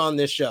shouldn't be on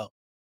this show.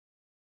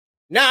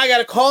 Now I got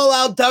to call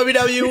out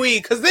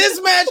WWE because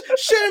this match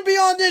shouldn't be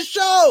on this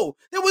show.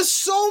 There was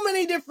so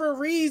many different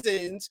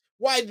reasons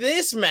why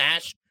this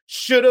match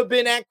should have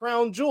been at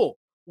Crown Jewel.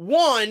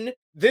 One,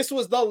 this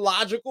was the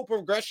logical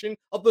progression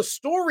of the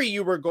story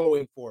you were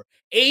going for.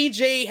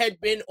 AJ had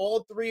been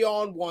all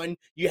 3-on-1.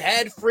 You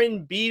had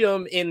Finn beat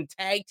him in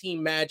tag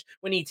team match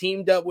when he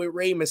teamed up with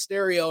Rey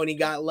Mysterio and he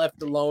got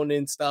left alone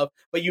and stuff.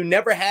 But you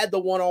never had the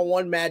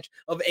one-on-one match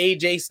of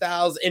AJ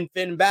Styles and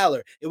Finn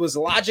Balor. It was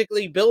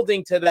logically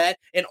building to that,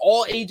 and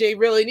all AJ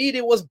really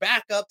needed was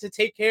backup to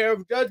take care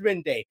of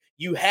Judgment Day.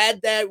 You had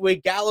that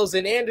with Gallows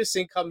and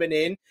Anderson coming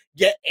in,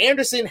 yet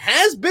Anderson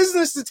has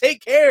business to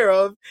take care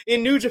of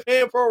in New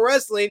Japan Pro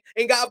Wrestling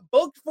and got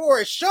booked for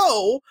a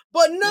show,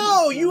 but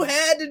no, you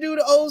had to do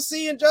the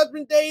OC and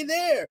Judgment Day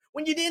there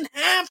when you didn't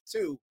have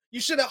to. You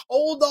should have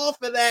held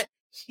off of that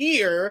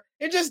here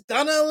and just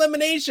done an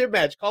elimination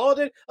match. Called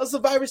it a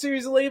Survivor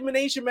Series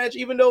elimination match,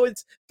 even though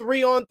it's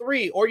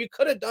 3-on-3, or you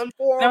could have done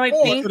 4-on-4. I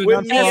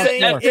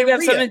think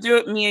that's something to do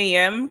with Mia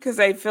Yim, because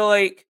I feel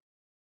like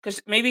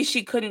maybe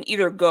she couldn't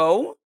either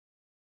go,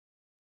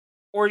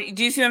 or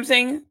do you see what I'm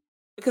saying?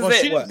 Because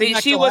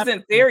she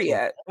wasn't there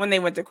yet when they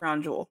went to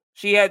Crown Jewel.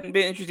 She hadn't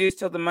been introduced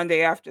till the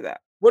Monday after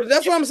that. Well,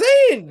 that's what I'm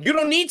saying. You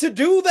don't need to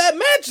do that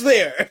match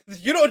there.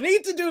 You don't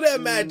need to do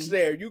that match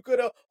there. You could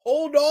have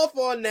hold off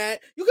on that.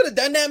 You could have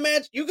done that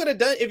match. You could have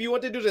done, if you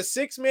want to do the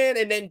 6-man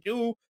and then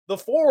do the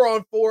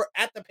 4-on-4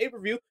 at the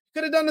pay-per-view, you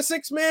could have done the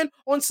 6-man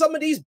on some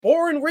of these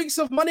boring weeks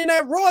of Monday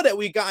Night Raw that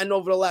we've gotten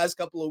over the last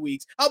couple of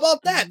weeks. How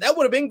about that? That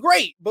would have been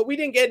great, but we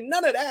didn't get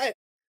none of that.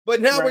 But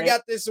now we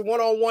got this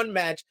one-on-one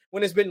match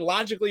when it's been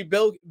logically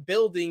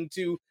building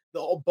to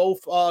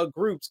both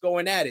groups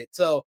going at it.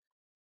 So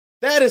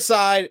that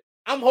aside,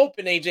 I'm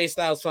hoping AJ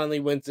Styles finally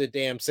wins the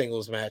damn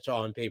singles match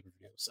on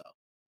pay-per-view. So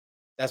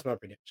that's my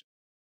prediction.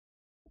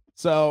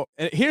 So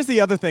here's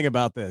the other thing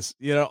about this.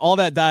 All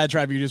that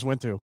diatribe you just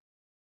went to.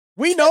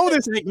 We know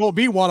this ain't going to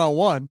be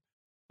one-on-one.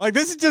 Like,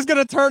 this is just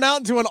going to turn out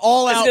into an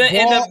all-out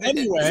brawl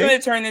anyway. It's going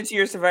to turn into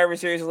your Survivor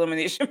Series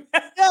elimination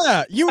match.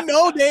 Yeah,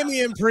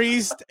 Damian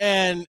Priest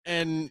and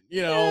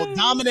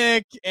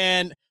Dominic,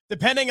 and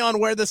depending on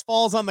where this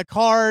falls on the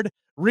card,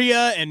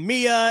 Rhea and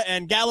Mia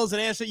and Gallows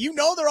and Anderson,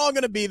 they're all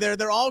going to be there.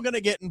 They're all going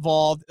to get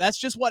involved. That's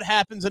just what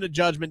happens in a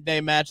Judgment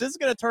Day match. This is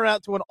going to turn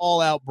out to an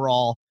all-out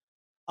brawl.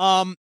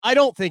 I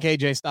don't think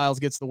AJ Styles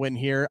gets the win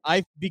here.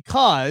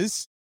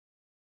 Because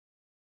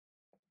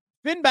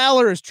Finn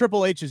Balor is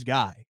Triple H's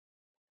guy.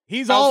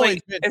 He's I was always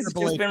like, been it's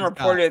Triple just been H's guy.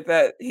 reported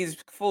that he's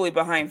fully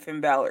behind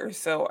Finn Balor.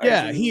 So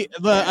Yeah, I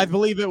yeah.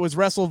 believe it was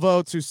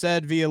WrestleVotes who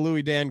said via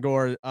Louis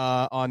Dangor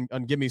on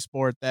Gimme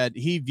Sport that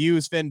he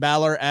views Finn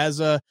Balor as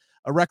a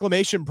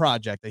reclamation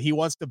project, that he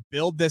wants to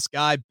build this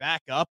guy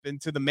back up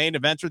into the main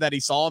eventer that he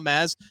saw him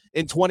as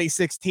in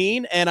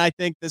 2016. And I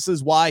think this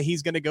is why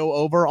he's going to go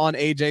over on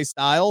AJ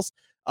Styles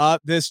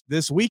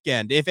this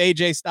weekend. If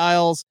AJ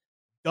Styles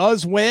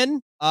does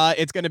win,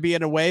 it's going to be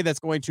in a way that's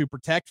going to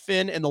protect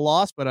Finn in the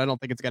loss, but I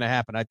don't think it's going to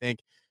happen. I think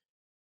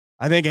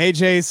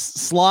AJ's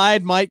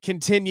slide might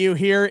continue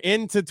here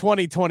into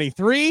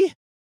 2023,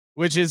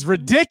 which is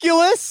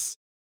ridiculous.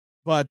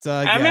 But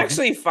I'm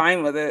actually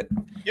fine with it.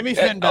 Give me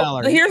Finn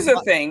Balor. Here's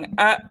the thing.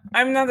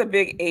 I'm not a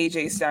big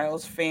AJ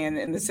Styles fan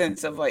in the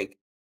sense of like,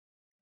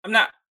 I'm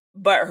not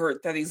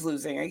butthurt that he's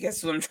losing, I guess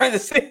is what I'm trying to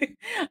say.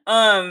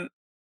 I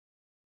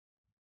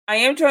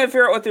am trying to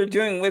figure out what they're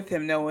doing with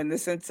him, though, in the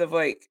sense of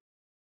like,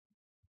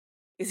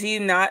 is he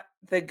not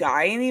the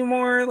guy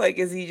anymore? Like,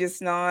 is he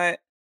just not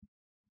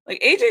like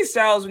AJ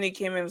Styles when he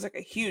came in was like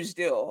a huge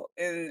deal.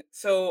 And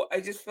so I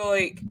just feel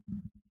like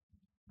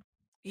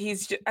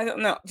he's just, I don't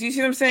know. Do you see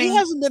what I'm saying? He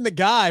hasn't been the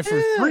guy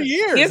for 3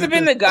 years. He hasn't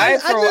been the guy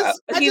for a while.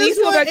 He needs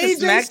to go back to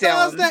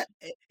SmackDown.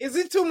 Is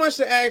it too much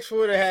to ask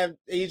for to have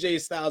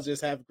AJ Styles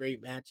just have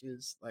great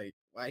matches? Like,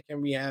 why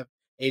can't we have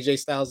AJ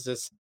Styles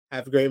just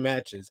have great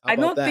matches? I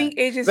don't think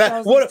AJ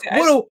Styles.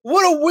 Styles.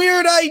 What a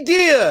weird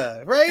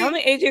idea, right? I don't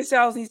think AJ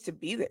Styles needs to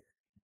be there.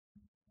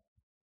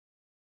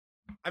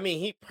 I mean,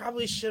 he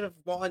probably should have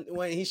won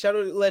when he should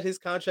have let his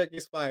contract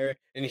expire,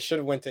 and he should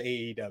have went to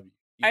AEW.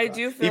 I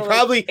do feel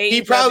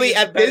he probably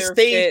at this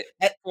stage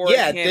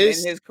in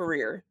his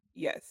career.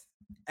 Yes.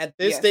 At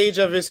this stage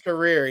of his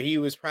career, he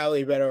was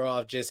probably better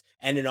off just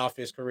ending off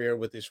his career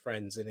with his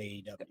friends in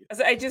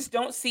AEW. I just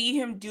don't see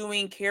him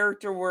doing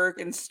character work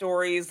and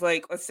stories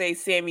like, let's say,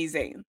 Sami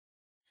Zayn,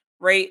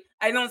 right?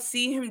 I don't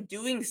see him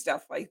doing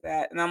stuff like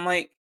that. And I'm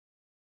like,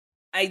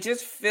 I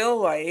just feel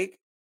like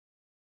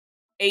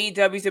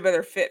AEW is a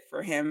better fit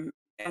for him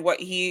and what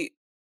he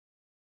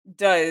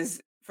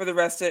does for the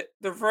rest of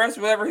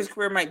whatever his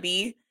career might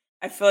be.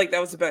 I feel like that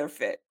was a better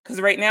fit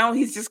because right now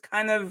he's just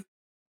kind of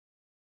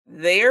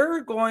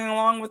there going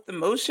along with the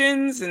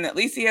motions, and at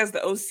least he has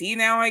the OC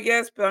now, I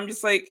guess. But I'm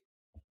just like,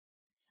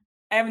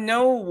 I have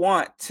no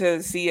want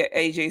to see an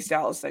AJ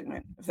Styles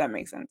segment, if that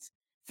makes sense.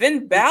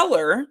 Finn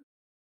Balor, and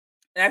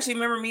actually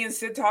remember me and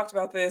Sid talked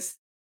about this.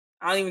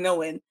 I don't even know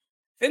when.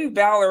 Finn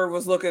Balor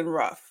was looking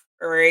rough.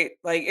 All right,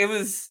 like it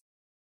was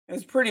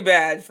pretty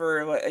bad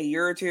for like a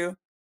year or two.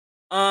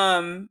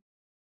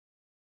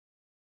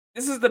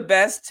 This is the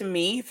best to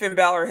me Finn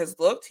Balor has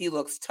looked. He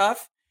looks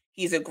tough.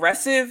 He's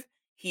aggressive.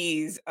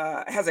 He's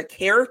has a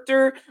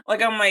character.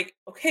 Like I'm like,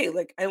 okay,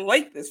 like I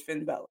like this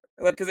Finn Balor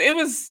because it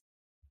was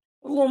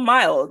a little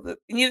mild.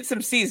 He needed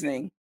some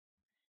seasoning.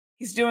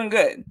 He's doing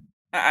good,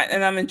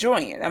 and I'm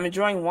enjoying it. I'm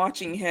enjoying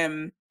watching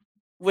him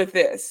with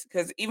this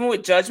because even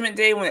with Judgment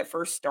Day when it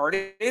first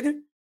started, it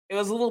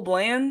was a little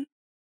bland.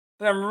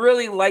 But I'm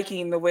really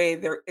liking the way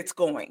it's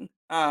going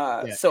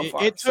so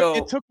far. It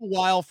took a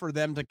while for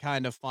them to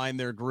kind of find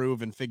their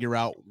groove and figure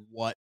out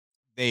what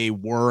they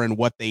were and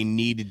what they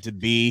needed to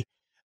be.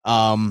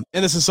 And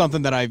this is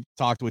something that I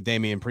talked with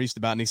Damian Priest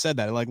about, and he said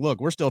that, like, look,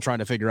 we're still trying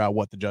to figure out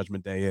what the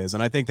Judgment Day is.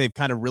 And I think they've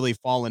kind of really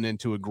fallen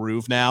into a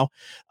groove now.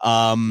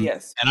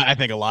 Yes. And I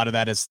think a lot of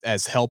that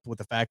has helped with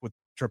the fact with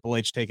Triple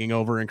H taking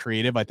over in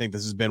creative. I think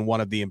this has been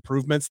one of the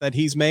improvements that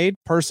he's made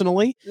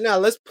personally. Now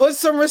let's put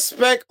some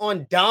respect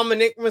on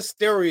Dominic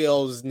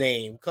Mysterio's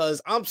name,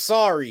 because I'm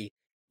sorry.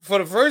 For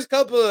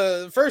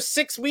the first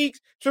 6 weeks,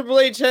 Triple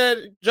H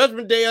had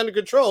Judgment Day under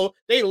control.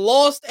 They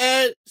lost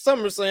at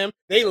SummerSlam.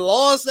 They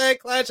lost at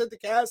Clash at the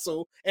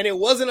Castle. And it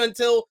wasn't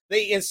until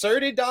they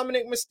inserted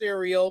Dominic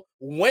Mysterio,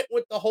 went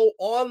with the whole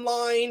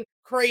online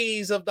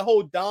craze of the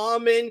whole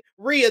Dom and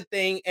Rhea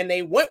thing, and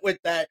they went with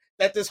that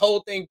this whole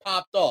thing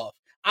popped off.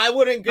 I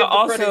wouldn't give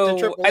the credit to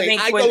Triple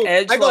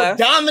H. I go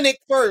Dominic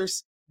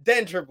first,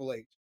 then Triple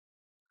H.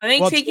 I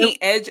think taking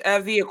Edge out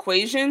of the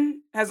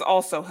equation has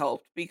also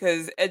helped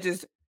because Edge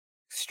is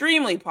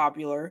extremely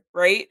popular,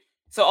 right?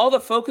 So all the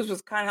focus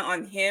was kind of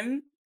on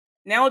him.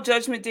 Now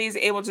Judgment Day is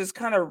able to just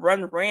kind of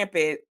run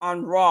rampant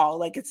on Raw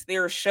like it's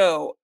their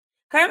show.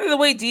 Kind of the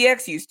way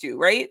DX used to,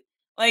 right?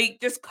 Like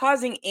just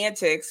causing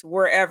antics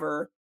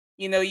wherever.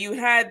 You know, you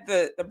had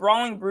the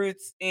Brawling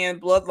Brutes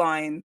and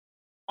Bloodline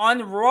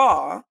on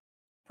Raw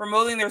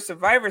promoting their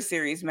Survivor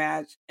Series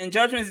match, and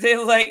Judgment Day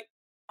was like,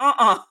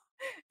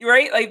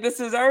 right? Like, this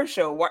is our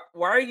show.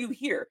 Why are you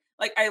here?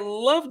 Like, I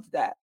loved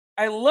that.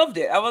 I loved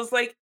it. I was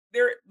like,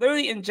 they're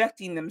literally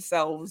injecting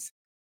themselves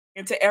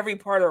into every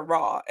part of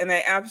Raw. And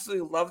I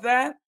absolutely love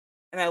that.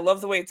 And I love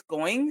the way it's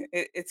going.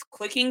 It's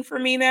clicking for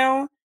me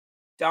now.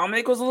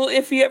 Dominic was a little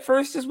iffy at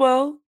first as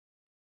well,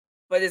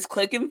 but it's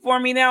clicking for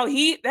me now.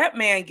 That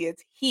man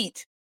gets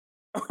heat.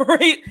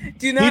 Right?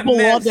 Do not People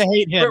love to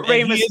hate him.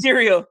 Rey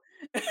Mysterio.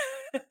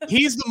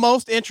 He's the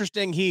most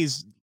interesting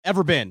he's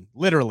ever been,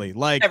 literally.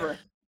 Like, ever.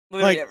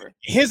 Literally ever.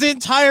 His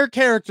entire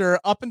character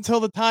up until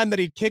the time that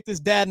he kicked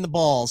his dad in the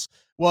balls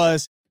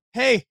was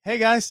hey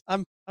guys,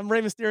 I'm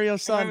Rey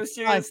Mysterio's son. Rey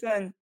Mysterio's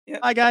son. Yep.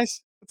 Hi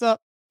guys, what's up?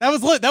 That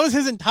was lit. That was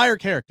his entire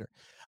character.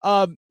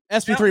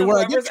 SP3,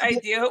 where whoever's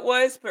idea it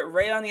was, put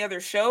Rey on the other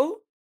show.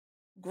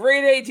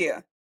 Great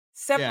idea.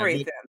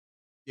 Separate them.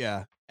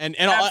 Yeah, and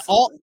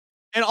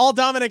all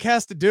Dominic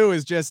has to do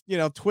is just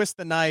twist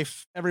the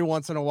knife every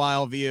once in a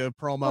while via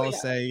promo.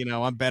 Say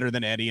I'm better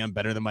than Eddie. I'm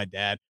better than my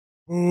dad.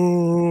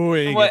 Ooh,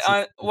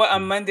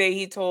 on Monday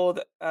he told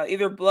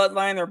either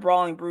Bloodline or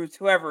Brawling Brutes,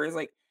 whoever, is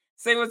like,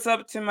 say what's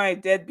up to my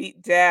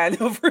deadbeat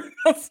dad over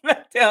on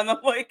SmackDown.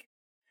 I'm like,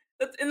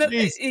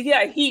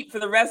 heat for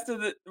the rest of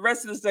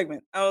the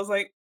segment. I was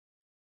like,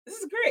 this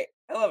is great.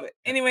 I love it.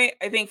 Anyway,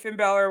 I think Finn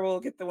Balor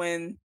will get the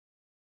win,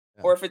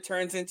 or if it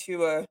turns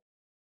into a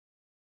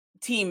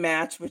team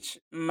match, which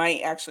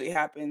might actually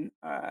happen,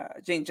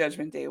 Jane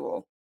Judgment Day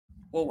will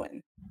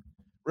win.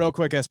 Real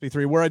quick,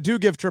 SP3, where I do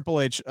give Triple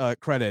H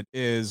credit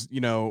is,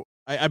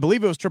 I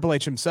believe it was Triple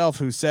H himself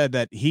who said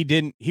that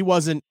he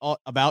wasn't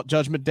about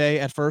Judgment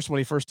Day at first when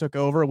he first took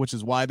over, which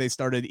is why they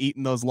started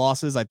eating those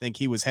losses. I think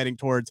he was heading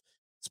towards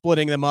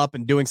splitting them up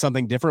and doing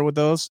something different with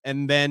those.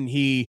 And then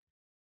he,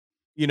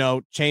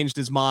 changed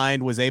his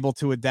mind, was able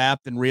to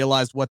adapt and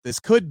realized what this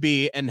could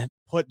be and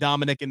put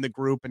Dominic in the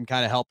group and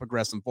kind of help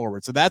progress him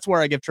forward. So that's where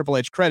I give Triple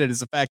H credit,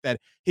 is the fact that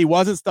he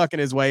wasn't stuck in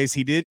his ways.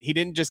 He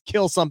didn't just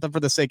kill something for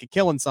the sake of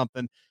killing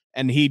something.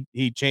 And he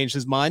changed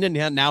his mind,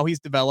 and now he's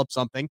developed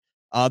something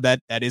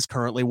that is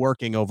currently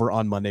working over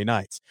on Monday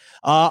nights.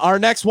 Our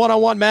next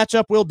one-on-one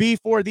matchup will be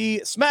for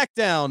the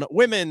SmackDown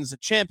Women's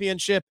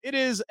Championship. It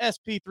is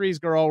SP3's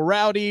girl,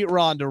 Rowdy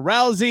Ronda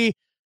Rousey,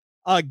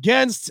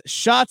 against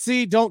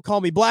Shotzi. Don't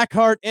call me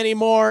Blackheart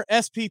anymore.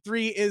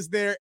 SP3, is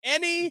there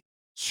any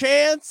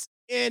chance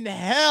in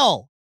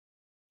hell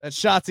that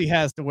Shotzi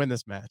has to win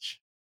this match?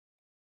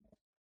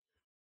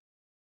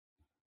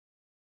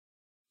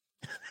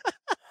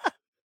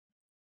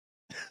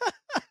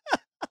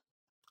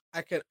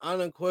 I can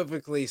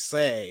unequivocally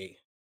say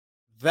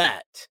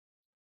that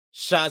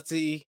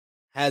Shotzi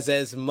has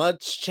as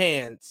much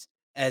chance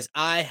as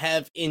I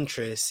have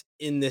interest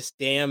in this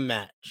damn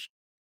match.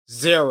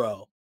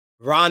 0.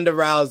 Ronda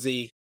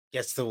Rousey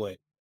gets the win.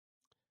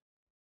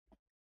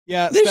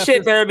 Yeah, this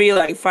shit better be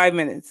like 5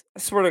 minutes. I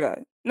swear to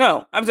God.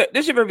 No, I'm sorry.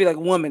 This shit better be like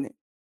 1 minute.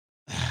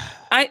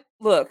 I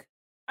love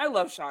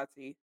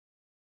Shotzi.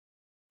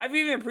 I've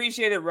even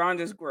appreciated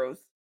Ronda's growth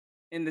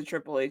in the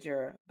Triple H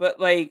era, but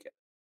like,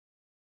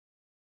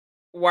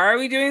 why are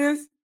we doing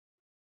this?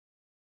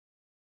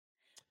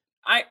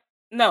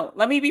 No,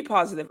 let me be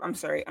positive. I'm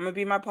sorry. I'm gonna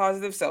be my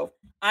positive self.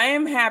 I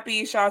am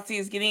happy Shotzi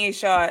is getting a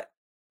shot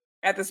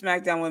at the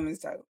SmackDown Women's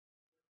title.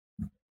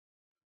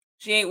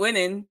 She ain't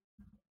winning.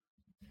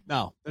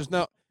 No, there's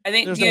no. I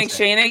think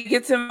Shayna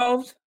gets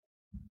involved.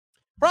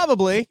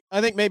 Probably. I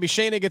think maybe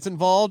Shayna gets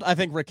involved. I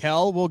think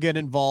Raquel will get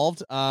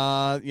involved.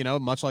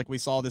 Much like we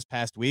saw this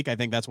past week. I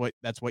think that's what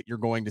you're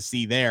going to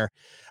see there.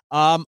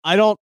 I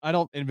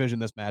don't envision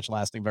this match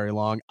lasting very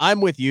long.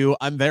 I'm with you.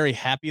 I'm very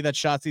happy that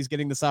Shotzi's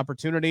getting this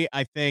opportunity.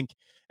 I think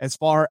as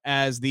far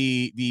as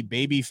the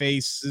baby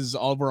faces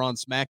over on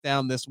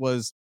SmackDown, this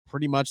was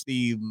pretty much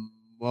the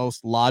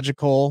most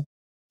logical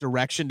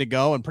direction to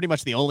go and pretty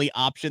much the only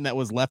option that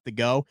was left to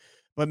go.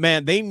 But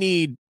man, they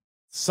need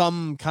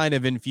some kind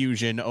of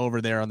infusion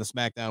over there on the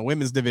SmackDown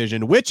Women's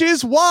division, which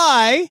is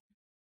why,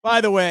 by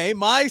the way,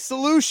 my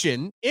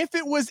solution, if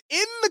it was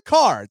in the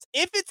cards,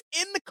 if it's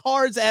in the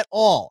cards at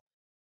all,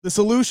 the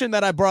solution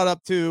that I brought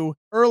up to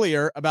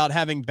earlier about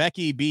having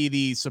Becky be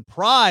the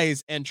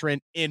surprise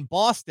entrant in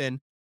Boston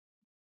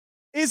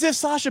is if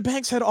Sasha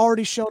Banks had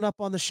already shown up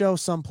on the show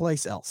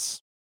someplace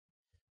else.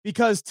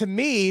 Because to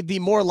me, the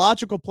more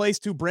logical place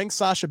to bring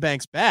Sasha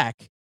Banks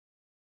back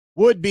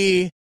would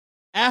be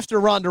after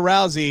Ronda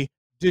Rousey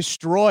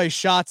destroys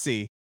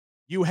Shotzi,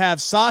 you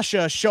have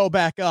Sasha show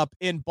back up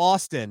in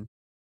Boston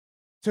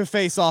to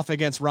face off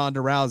against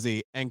Ronda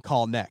Rousey and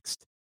call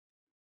next.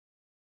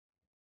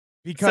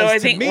 Because so I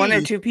think one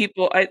or two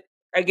people, I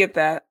get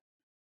that.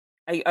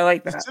 I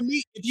like that. To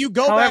me, if you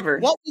go back,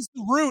 what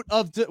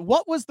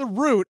was the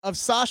root of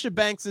Sasha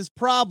Banks's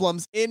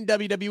problems in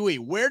WWE?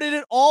 Where did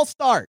it all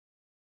start?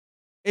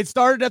 It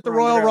started at the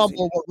Royal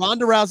Rumble where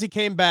Ronda Rousey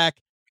came back,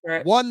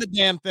 won the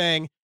damn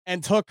thing,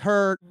 and took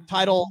her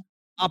title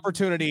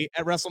opportunity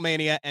at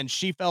WrestleMania, and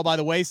she fell by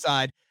the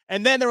wayside.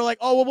 And then they were like,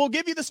 "Oh, well, we'll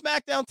give you the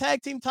SmackDown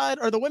tag team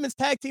title or the women's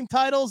tag team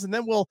titles, and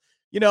then we'll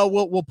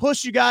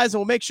push you guys and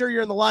we'll make sure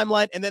you're in the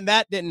limelight." And then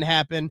that didn't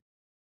happen,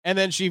 and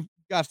then she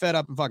got fed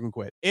up and fucking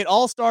quit. It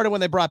all started when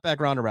they brought back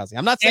Ronda Rousey.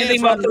 I'm not saying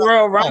anything about the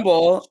Royal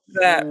Rumble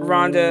that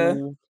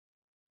Ronda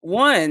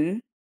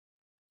won,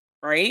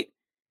 right?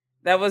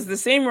 That was the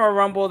same Royal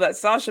Rumble that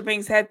Sasha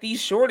Banks had the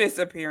shortest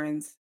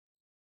appearance.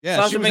 Yeah,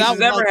 Sasha Banks has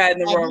ever had in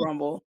the Royal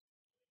Rumble.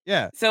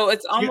 Yeah. So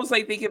it's almost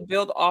like they could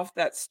build off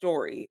that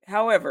story.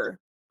 However,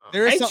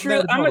 there is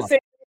I'm going to say,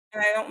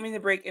 and I don't mean to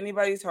break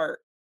anybody's heart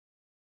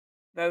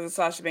that is a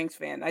Sasha Banks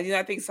fan. I do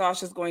not think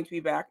Sasha's going to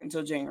be back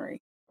until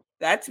January.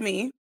 That's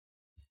me.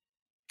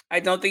 I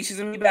don't think she's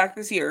going to be back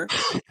this year.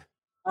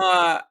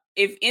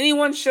 If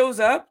anyone shows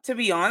up, to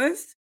be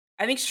honest,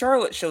 I think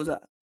Charlotte shows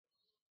up.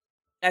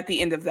 at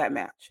the end of that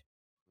match.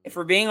 If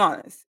we're being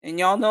honest, and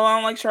y'all know I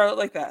don't like Charlotte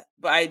like that,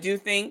 but I do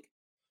think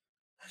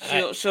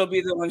she'll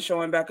be the one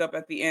showing back up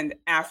at the end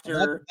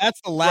after. That's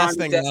the last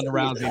Ronda thing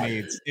Ronda Rousey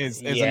needs is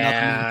another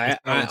Yeah,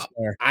 match.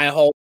 I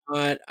hope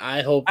not.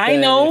 I hope. I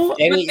that know, if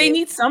any- but they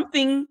need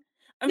something.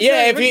 I'm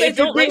Yeah, sorry, if you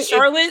don't like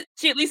Charlotte,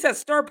 she at least has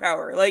star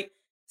power. Like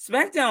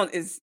SmackDown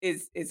is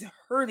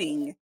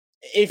hurting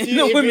if in you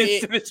the if, women's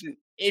you- division.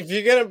 if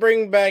you're gonna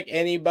bring back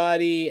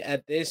anybody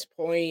at this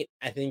point,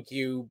 I think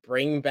you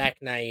bring back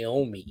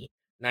Naomi.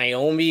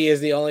 Naomi is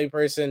the only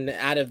person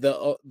out of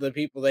the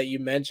people that you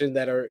mentioned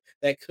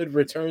that could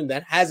return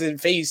that hasn't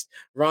faced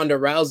Ronda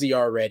Rousey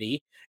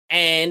already,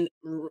 and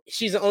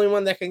she's the only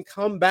one that can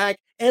come back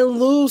and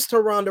lose to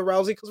Ronda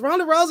Rousey because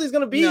Ronda Rousey is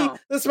going to be No.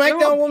 the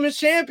SmackDown Women's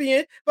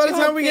Champion by the You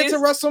know time we get to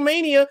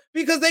WrestleMania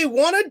because they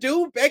want to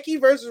do Becky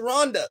versus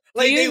Ronda.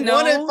 Like they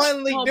want to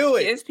finally do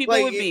it. As people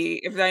would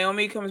be if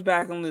Naomi comes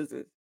back and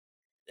loses.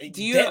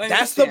 Do you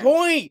That's the understand?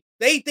 point.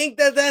 They think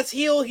that's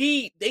heel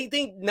heat. They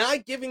think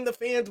not giving the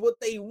fans what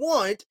they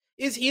want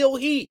is heel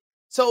heat.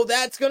 So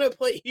that's going to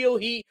put heel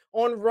heat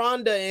on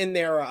Ronda in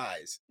their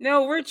eyes.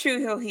 No, we're true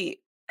heel heat.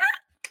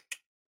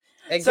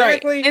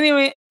 Exactly. Sorry.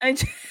 Anyway,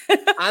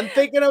 I'm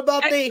thinking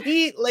about the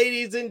heat,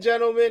 ladies and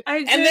gentlemen.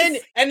 And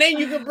then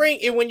you can bring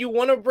it when you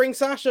want to bring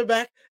Sasha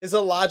back. It's a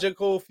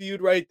logical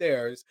feud right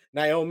there. It's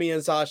Naomi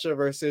and Sasha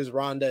versus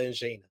Ronda and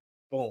Shayna.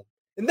 Boom.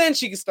 And then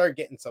she can start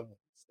getting some wins.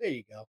 There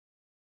you go.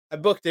 I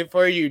booked it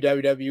for you,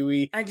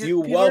 WWE. You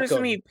welcome. There's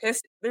gonna be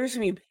pissed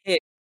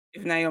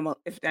if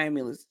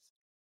Naomi loses.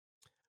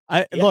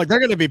 Look, they're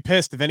going to be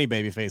pissed if any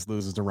babyface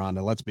loses to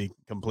Ronda. Let's be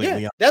completely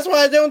honest. That's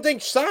why I don't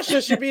think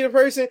Sasha should be the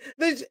person.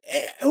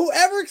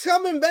 Whoever's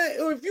coming back,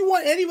 if you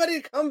want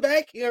anybody to come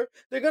back here,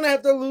 they're going to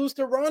have to lose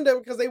to Ronda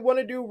because they want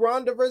to do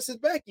Ronda versus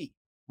Becky.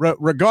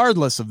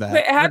 Regardless of that.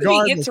 But how do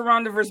we get to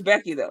Ronda versus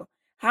Becky, though?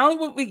 How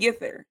would we get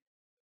there?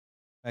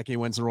 Becky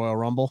wins the Royal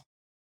Rumble.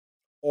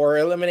 Or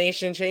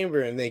Elimination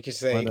Chamber, and they could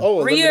say,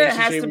 Rhea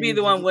has to be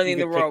the one winning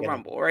the Royal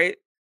Rumble, right?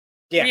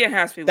 Yeah, Rhea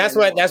has to be. That's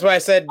why I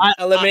said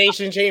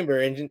Elimination Chamber,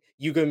 and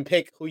you can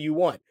pick who you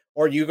want,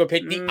 or you can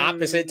pick the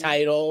opposite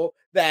title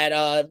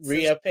that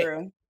Rhea picked.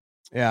 True.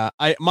 Yeah,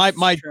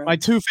 my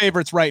two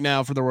favorites right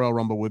now for the Royal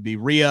Rumble would be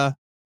Rhea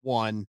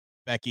 1,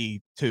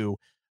 Becky 2.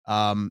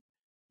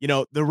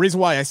 The reason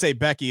why I say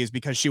Becky is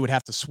because she would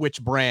have to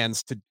switch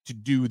brands to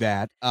do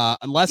that.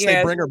 Unless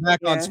they bring her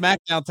back on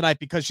SmackDown tonight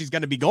because she's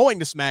going to be going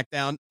to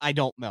SmackDown. I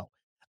don't know.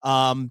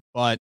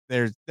 But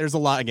there's a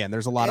lot of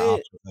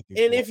options.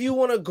 And if you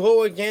want to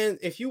go again,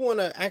 if you want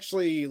to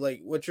actually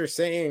like what you're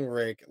saying,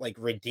 Rick, like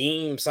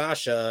redeem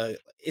Sasha,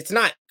 it's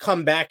not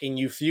come back and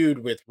you feud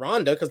with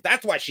Ronda because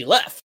that's why she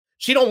left.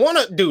 She don't want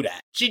to do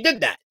that. She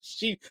did that.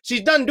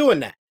 She's done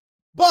doing that.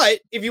 But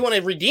if you want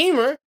to redeem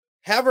her,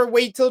 have her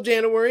wait till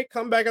January,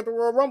 come back at the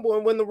Royal Rumble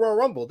and win the Royal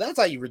Rumble. That's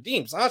how you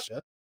redeem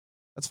Sasha.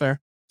 That's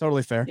fair.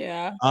 Totally fair.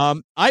 Yeah.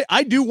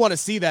 I do want to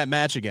see that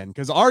match again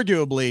because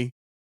arguably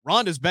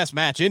Ronda's best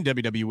match in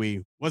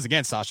WWE was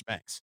against Sasha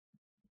Banks.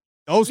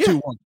 Those two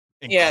were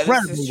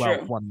incredibly well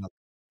with one another.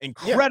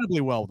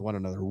 Incredibly well with one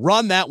another.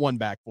 Run that one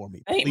back for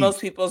me. I think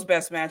most people's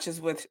best matches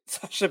with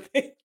Sasha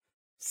Banks.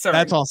 Sorry.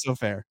 That's also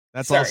fair.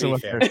 That's also a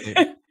fair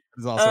statement.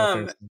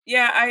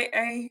 Yeah,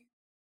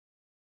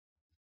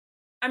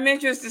 I'm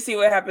interested to see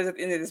what happens at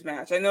the end of this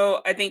match.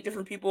 I think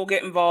different people will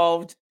get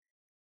involved.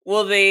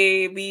 Will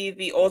they be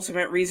the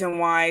ultimate reason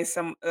why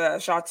some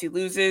Shotzi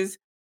loses?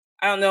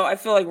 I don't know. I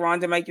feel like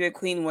Ronda might get a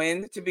clean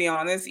win, to be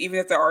honest, even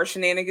if there are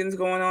shenanigans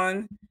going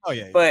on. Oh,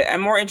 yeah. But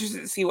I'm more interested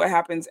to see what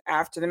happens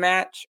after the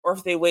match or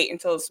if they wait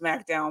until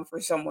SmackDown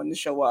for someone to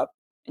show up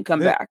and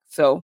come back.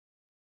 So,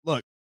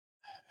 look,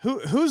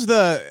 who's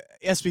the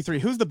SP3?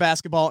 Who's the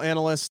basketball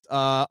analyst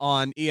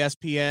on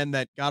ESPN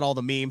that got all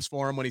the memes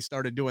for him when he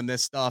started doing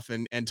this stuff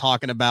and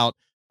talking about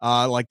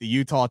like the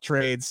Utah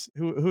trades?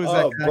 Who's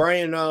that guy?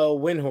 Brian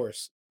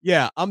Windhorse.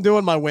 Yeah, I'm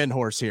doing my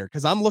Windhorse here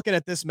because I'm looking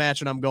at this match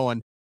and I'm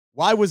going,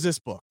 why was this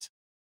booked?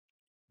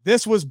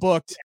 This was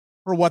booked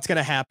for what's going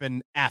to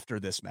happen after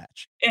this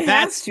match.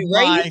 That's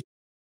right?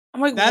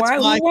 I'm like, that's why?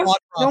 My no one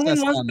process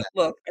wants on to that.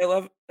 look. I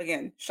love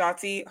again,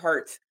 Shotzi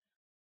hurts.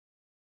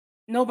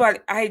 Nobody.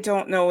 I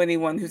don't know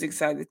anyone who's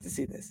excited to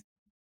see this.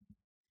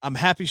 I'm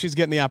happy she's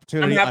getting the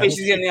opportunity. I'm happy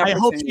she's getting the opportunity. I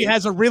hope she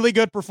has a really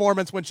good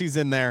performance when she's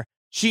in there.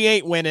 She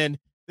ain't winning.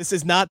 This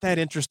is not that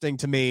interesting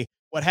to me.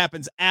 What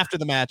happens after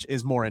the match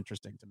is more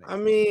interesting to me. I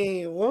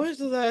mean, when was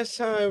the last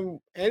time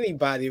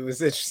anybody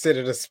was interested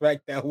in a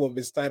SmackDown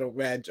Women's title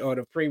match on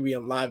a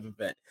premium live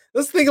event?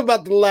 Let's think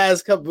about the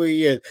last couple of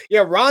years.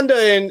 Yeah, Ronda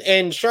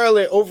and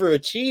Charlotte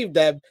overachieved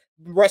that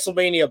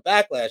WrestleMania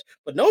Backlash,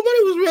 but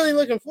nobody was really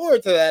looking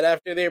forward to that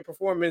after their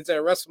performance at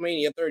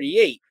WrestleMania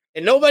 38.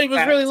 And nobody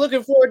was really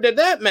looking forward to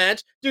that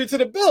match due to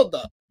the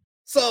build-up.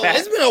 So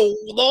it's been a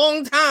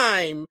long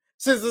time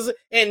since this,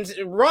 and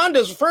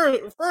Ronda's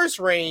first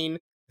reign,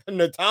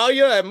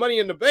 Natalya at Money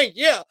in the Bank.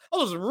 Yeah, I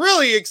was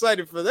really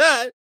excited for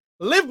that.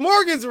 Liv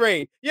Morgan's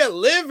reign. Yeah,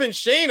 Liv and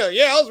Shayna.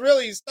 Yeah, I was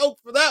really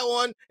stoked for that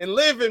one. And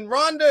Liv and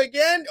Ronda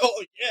again.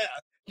 Oh, yeah.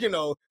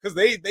 Because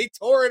they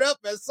tore it up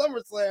at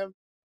SummerSlam.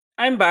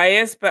 I'm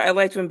biased, but I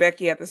liked when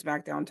Becky had the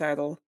SmackDown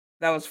title.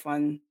 That was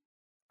fun.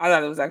 I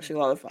thought it was actually a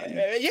lot of fun.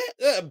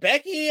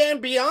 Becky and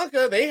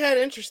Bianca, they had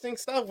interesting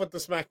stuff with the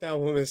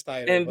SmackDown Women's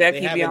title, And but they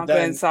Becky, haven't Bianca,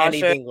 done and Sasha,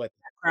 anything with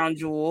it. Crown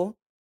Jewel.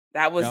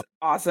 That was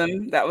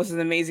awesome. That was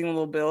an amazing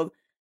little build.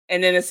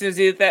 And then as soon as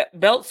he did that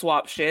belt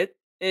swap shit,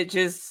 it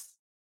just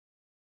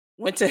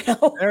went to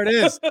hell. There it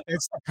is.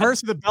 It's the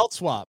curse of the belt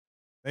swap.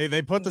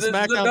 They put the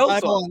SmackDown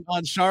title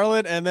on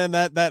Charlotte, and then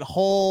that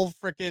whole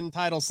freaking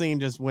title scene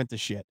just went to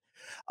shit.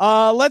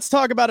 Let's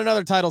talk about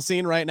another title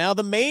scene right now.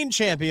 The main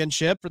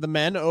championship for the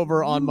men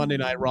over on Monday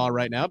Night Raw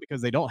right now,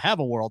 because they don't have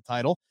a world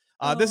title.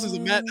 This is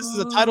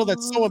a title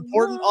that's so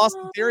important.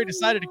 Austin Theory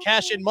decided to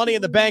cash in Money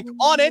in the Bank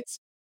on it.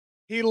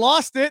 He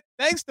lost it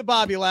thanks to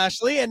Bobby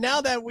Lashley. And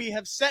now that we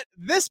have set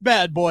this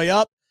bad boy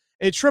up,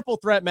 a triple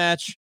threat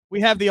match,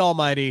 we have the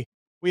Almighty,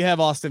 we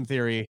have Austin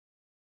Theory,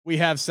 we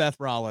have Seth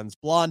Rollins,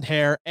 blonde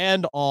hair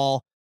and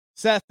all.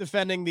 Seth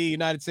defending the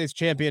United States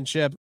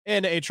Championship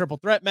in a triple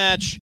threat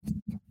match.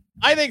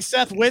 I think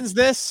Seth wins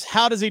this.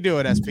 How does he do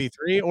it,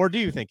 SP3? Or do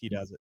you think he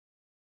does it?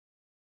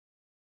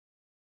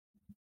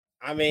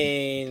 I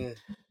mean,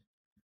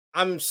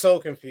 I'm so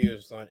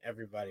confused on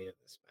everybody in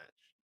this match.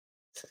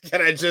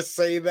 Can I just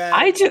say that?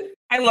 I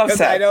love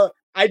Seth.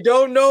 I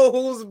don't know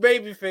who's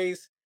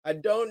babyface. I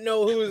don't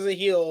know who's a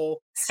heel.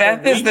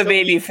 Seth is the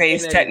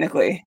babyface,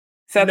 technically.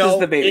 Seth is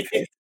the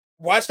babyface.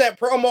 Watch that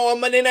promo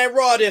on Monday Night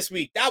Raw this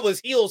week. That was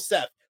heel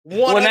Seth.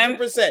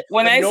 100%.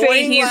 When I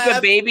say he's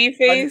the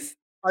babyface,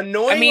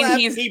 annoying. I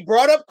mean, he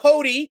brought up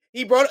Cody.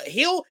 He brought up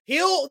heel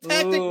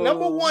tactic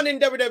number 1 in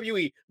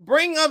WWE.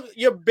 Bring up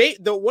your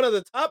one of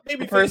the top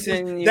baby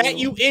faces that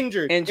you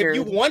injured. If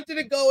you wanted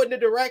to go in the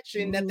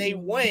direction that they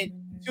went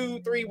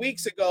 2-3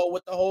 weeks ago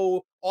with the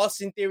whole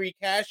Austin Theory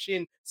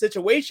cash-in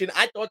situation,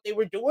 I thought they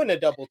were doing a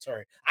double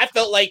turn. I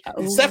felt like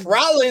Seth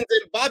Rollins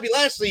and Bobby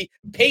Lashley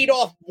paid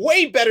off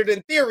way better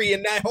than Theory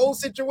in that whole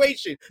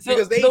situation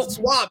because they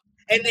swapped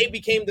and they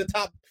became the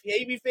top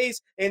babyface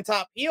and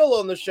top heel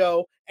on the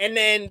show. And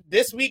then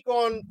this week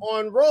on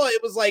Raw,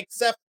 it was like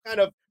Seth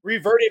kind of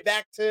reverted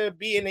back to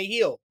being a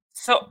heel.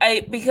 So I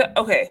think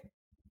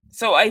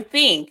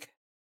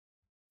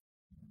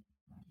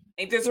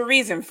there's a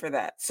reason for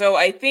that. So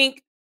I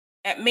think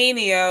at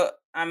Mania,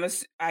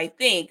 I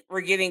think we're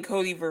getting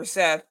Cody versus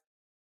Seth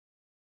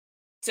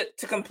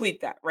to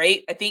complete that,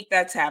 right? I think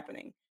that's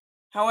happening.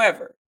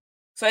 However,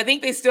 so I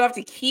think they still have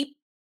to keep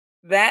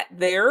that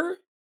there,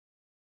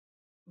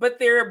 but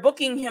they're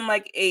booking him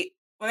like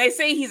when I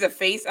say he's a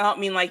face, I don't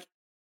mean like,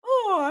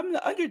 oh, I'm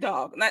the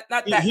underdog. Not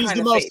that kind of face. He's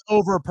the most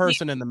over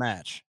person in the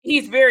match.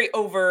 He's very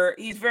over.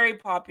 He's very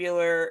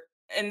popular.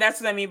 And that's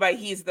what I mean by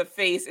he's the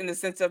face in the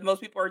sense of most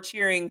people are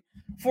cheering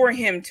for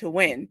him to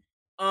win.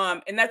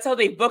 And that's how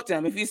they booked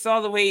him. If you saw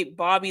the way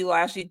Bobby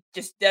Lashley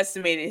just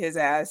decimated his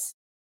ass,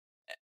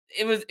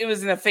 it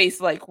was in a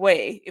face-like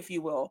way, if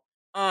you will.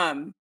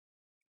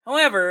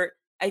 However,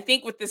 I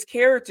think with this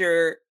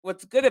character,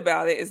 what's good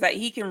about it is that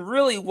he can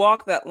really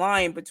walk that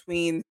line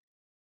between,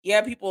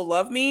 yeah, people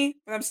love me,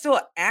 but I'm still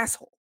an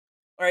asshole,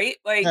 right?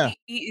 Like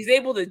he's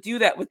able to do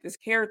that with this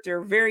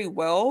character very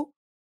well,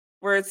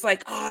 where it's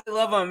like, oh, I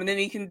love him, and then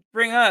he can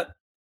bring up,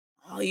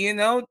 oh,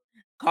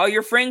 call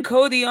your friend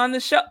Cody on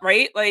the show,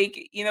 right?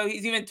 Like,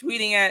 he's even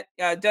tweeting at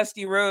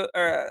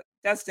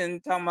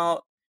Dustin talking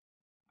about,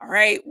 all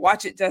right,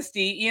 watch it,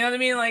 Dusty. You know what I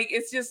mean? Like,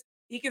 it's just,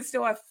 he can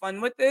still have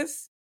fun with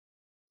this.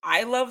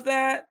 I love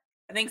that.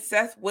 I think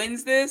Seth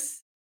wins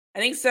this. I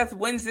think Seth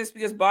wins this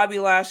because Bobby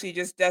Lashley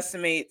just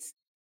decimates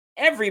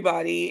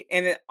everybody,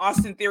 and then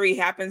Austin Theory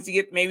happens to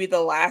get maybe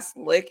the last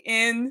lick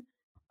in.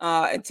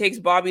 It takes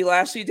Bobby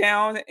Lashley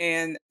down,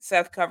 and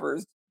Seth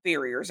covers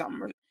Theory or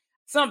something.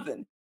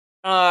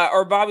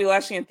 Or Bobby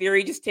Lashley and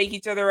Theory just take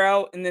each other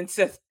out, and then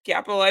Seth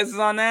capitalizes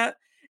on that.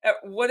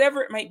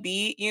 Whatever it might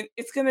be,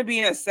 it's going to be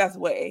in a Seth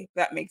way. If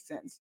that makes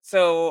sense.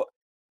 So,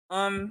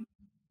 I'm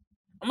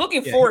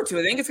looking forward to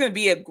it. I think it's going to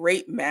be a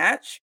great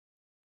match.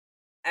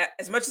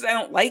 As much as I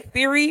don't like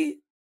Theory,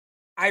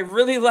 I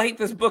really like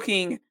this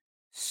booking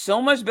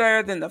so much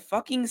better than the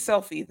fucking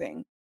selfie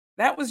thing.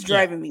 That was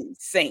driving me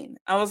insane.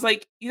 I was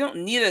like, you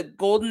don't need a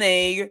golden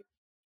egg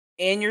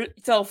and your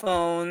cell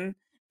phone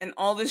and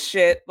all this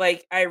shit.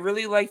 Like, I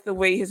really like the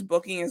way his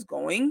booking is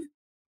going.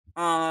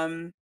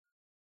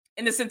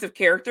 In the sense of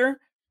character.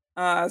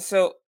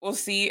 So we'll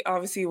see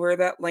obviously where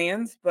that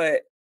lands,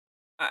 but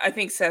I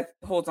think Seth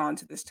holds on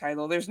to this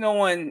title. There's no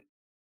one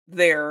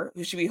there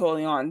who should be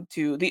holding on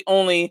to the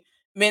only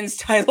men's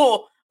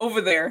title over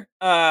there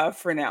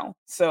for now.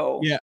 So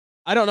yeah,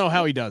 I don't know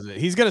how he does it.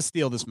 He's gonna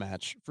steal this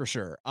match for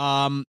sure.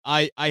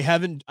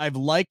 I've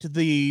liked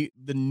the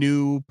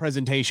new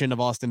presentation of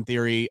Austin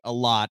Theory a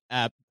lot.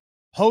 At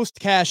post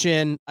cash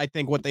in, I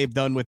think what they've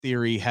done with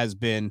Theory has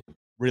been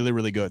really,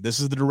 really good. This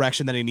is the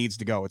direction that he needs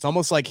to go. It's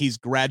almost like he's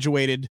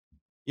graduated,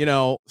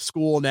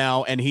 school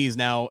now, and he's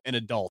now an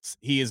adult.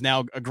 He is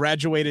now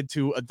graduated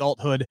to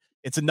adulthood.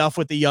 It's enough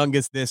with the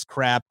youngest this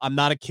crap. I'm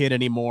not a kid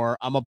anymore.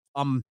 I'm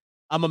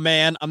I'm a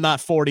man. I'm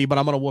not 40, but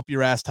I'm going to whoop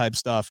your ass type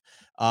stuff.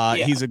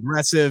 He's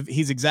aggressive.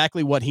 He's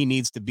exactly what he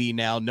needs to be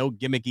now. No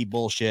gimmicky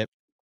bullshit.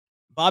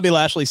 Bobby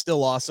Lashley's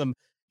still awesome.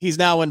 He's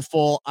now in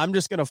full, I'm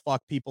just going to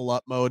fuck people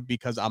up mode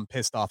because I'm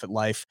pissed off at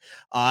life.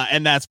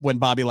 And that's when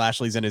Bobby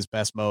Lashley's in his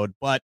best mode.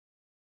 But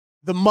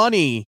the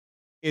money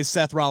is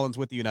Seth Rollins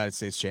with the United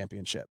States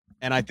Championship.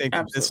 And I think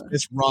this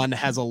run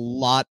has a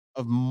lot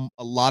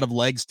of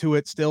legs to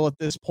it still at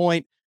this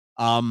point.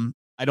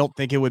 I don't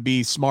think it would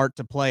be smart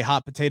to play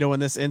hot potato in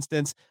this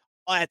instance.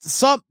 At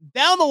some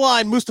down the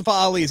line, Mustafa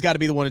Ali has got to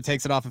be the one who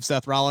takes it off of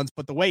Seth Rollins.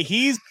 But the way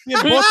he's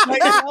being booked right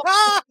now,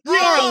 we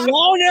are a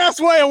long ass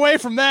way away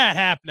from that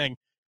happening.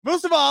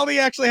 Mustafa Ali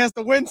actually has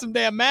to win some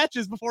damn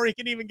matches before he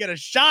can even get a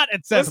shot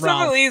at Seth Rollins.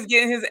 Mustafa Ali is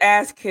getting his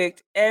ass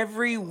kicked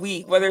every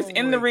week, whether it's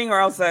in the ring or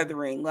outside the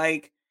ring.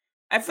 Like,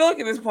 I feel like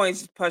at this point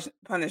it's just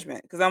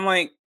punishment because I'm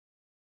like,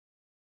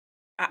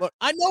 look,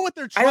 I know what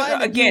they're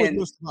trying to do with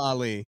Mustafa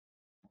Ali.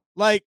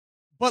 Like,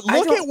 but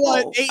look at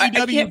what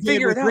AEW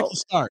did with Ricky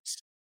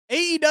Starks.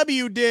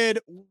 AEW did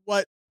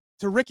what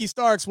to Ricky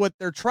Starks, what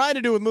they're trying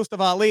to do with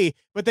Mustafa Ali,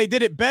 but they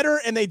did it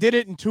better and they did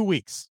it in 2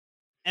 weeks.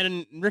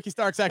 And Ricky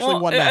Starks actually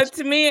won match.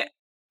 To me,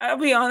 I'll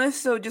be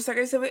honest. So just like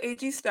I said with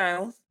AJ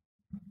Styles,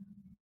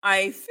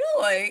 I feel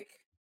like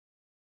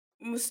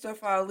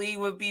Mustafa Ali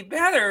would be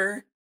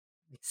better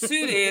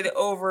suited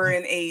over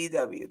in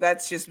AEW.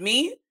 That's just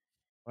me.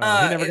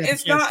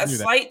 It's not a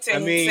slight to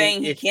him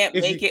saying he can't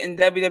make it in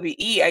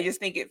WWE. I just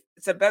think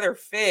it's a better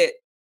fit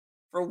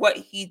for what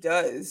he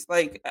does.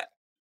 Like,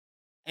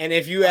 and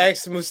if you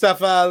asked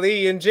Mustafa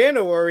Ali in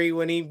January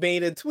when he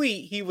made a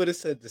tweet, he would have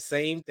said the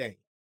same thing.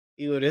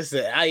 He would have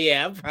said,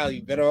 I'm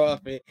probably better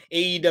off in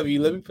AEW.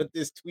 Let me put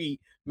this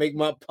tweet, make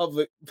my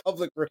public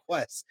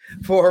request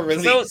for a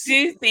release. So do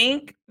you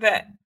think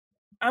that,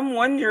 I'm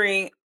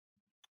wondering,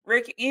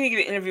 Rick, you need to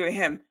get an interview with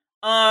him.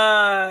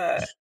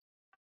 I'm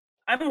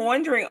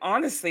wondering,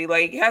 honestly,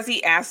 like, has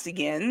he asked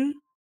again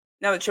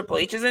now that Triple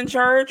H is in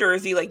charge, or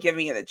is he like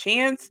giving it a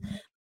chance?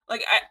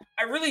 Like,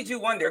 I really do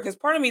wonder, because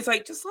part of me is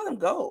like, just let him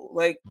go.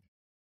 Like,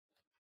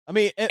 I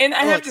mean, and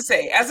I have to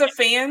say, as a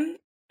fan,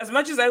 as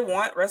much as I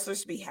want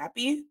wrestlers to be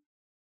happy,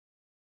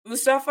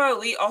 Mustafa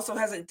Ali also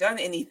hasn't done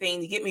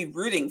anything to get me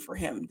rooting for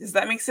him. Does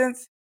that make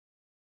sense?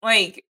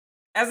 Like,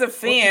 as a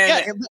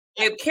fan,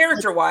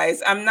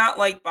 character-wise, I'm not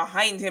like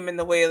behind him in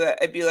the way that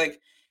I'd be like,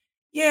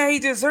 yeah, he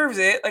deserves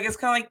it. Like, it's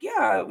kind of like,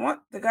 yeah, I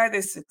want the guy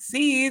to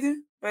succeed,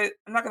 but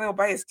I'm not going to go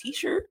buy his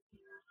t-shirt.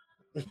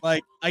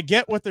 Like, I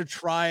get what they're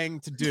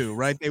trying to do,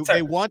 right?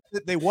 They want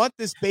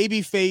this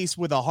baby face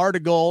with a heart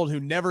of gold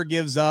who never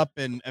gives up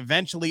and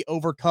eventually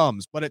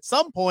overcomes. But at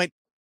some point,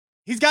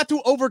 he's got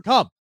to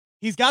overcome.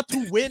 He's got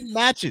to win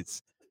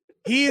matches.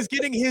 He is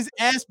getting his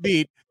ass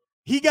beat.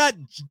 He got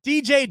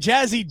DJ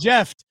Jazzy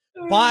Jeffed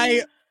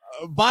by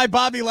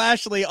Bobby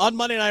Lashley on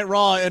Monday Night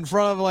Raw in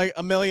front of like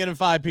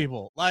 1,000,005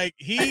 people. Like,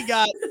 he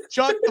got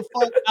chucked the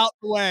fuck out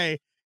the way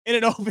in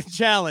an open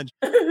challenge.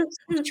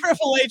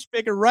 Triple H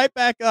picking right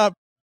back up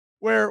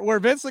where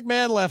Vince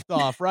McMahon left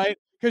off, right?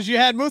 Because you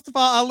had Mustafa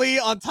Ali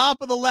on top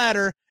of the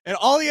ladder, and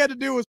all he had to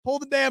do was pull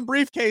the damn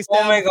briefcase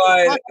down. Oh my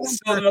god, it's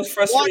one of the most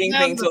frustrating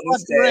things to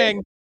this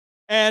day.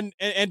 And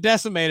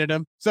decimated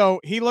him. So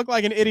he looked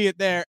like an idiot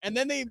there. And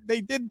then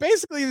they did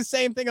basically the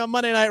same thing on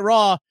Monday Night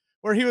Raw,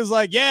 where he was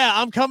like, yeah,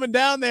 I'm coming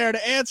down there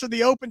to answer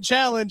the open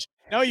challenge.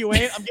 No, you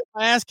ain't. I'm getting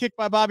my ass kicked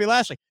by Bobby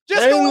Lashley.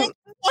 Just go answer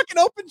the fucking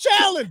open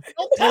challenge.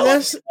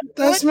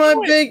 That's my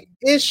big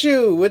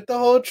issue with the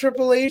whole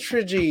Triple H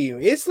regime.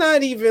 It's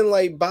not even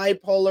like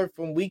bipolar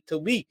from week to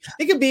week.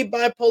 It could be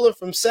bipolar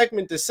from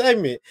segment to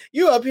segment.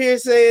 You up here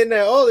saying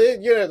that,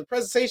 the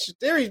presentation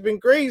theory's been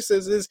great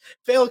since his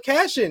failed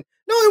cash-in.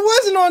 No, it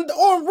wasn't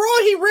on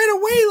Raw. He ran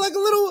away like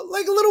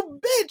a little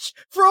bitch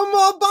from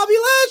Bobby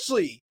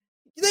Lashley.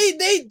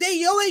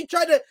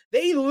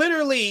 They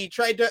literally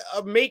tried to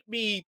make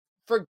me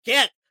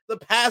forget the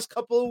past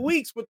couple of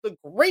weeks with the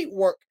great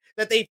work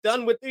that they've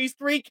done with these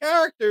three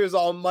characters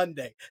on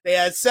Monday. They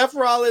had Seth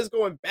Rollins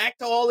going back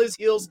to all his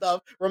heel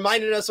stuff,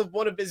 reminding us of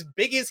one of his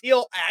biggest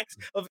heel acts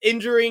of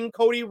injuring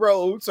Cody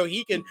Rhodes so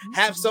he can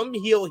have some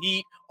heel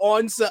heat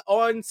on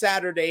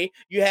Saturday.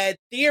 You had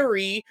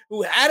Theory,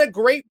 who had a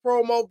great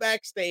promo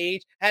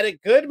backstage, had a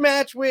good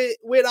match with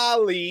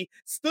Ali,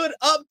 stood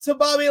up to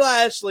Bobby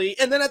Lashley,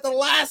 and then at the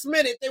last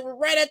minute, they were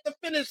right at the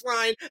finish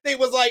line. They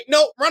was like,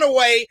 no, run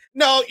away.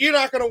 No, you're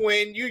not going to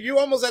win. You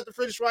almost at the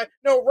finish line.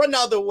 No, run the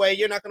other way.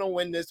 You're not going to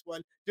win this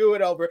one. Do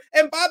it over.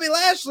 And Bobby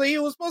Lashley,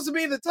 who was supposed to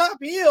be the top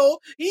heel,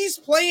 he's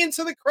playing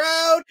to the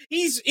crowd.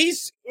 He's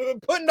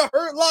putting the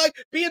hurt lock,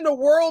 being the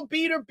world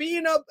beater,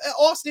 being up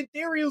Austin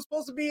Theory, who's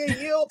supposed to be a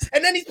heel.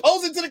 And then he's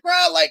posing to the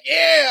crowd like,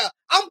 yeah,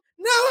 I'm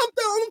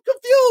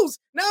confused.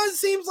 Now it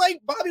seems like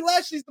Bobby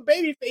Lashley's the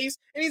babyface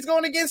and he's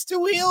going against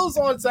two heels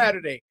on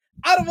Saturday.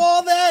 Out of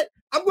all that,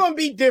 I'm going to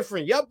be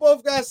different. Y'all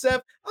both got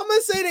Seth. I'm going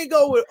to say they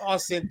go with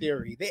Austin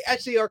Theory. They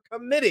actually are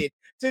committed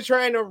to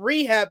trying to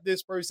rehab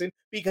this person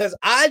because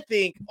I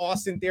think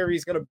Austin Theory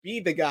is going to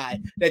be the guy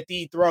that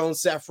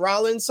dethrones Seth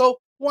Rollins. So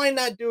why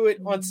not do it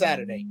on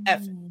Saturday?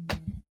 F it.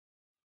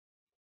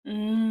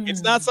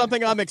 It's not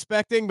something I'm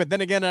expecting, but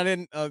then again, I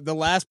didn't. The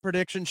last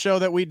prediction show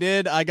that we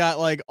did, I got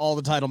like all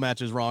the title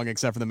matches wrong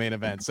except for the main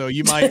event. So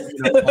you might,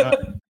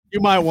 you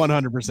might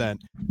 100%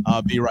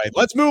 be right.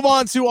 Let's move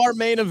on to our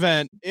main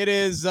event. It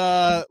is,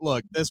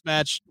 look, this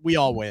match we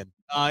all win.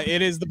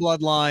 It is the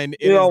Bloodline.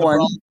 It is the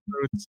Brawling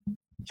Brutes,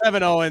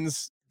 Kevin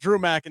Owens, Drew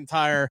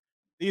McIntyre.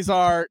 These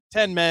are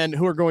 10 men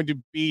who are going to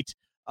beat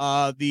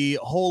the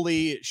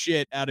holy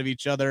shit out of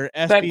each other.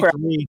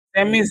 SB3.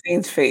 Sami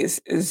Zayn's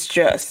face is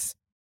just.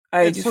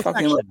 I just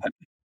fucking love it.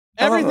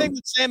 Everything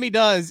that Sami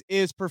does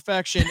is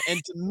perfection.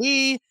 And to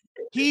me,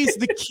 he's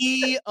the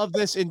key of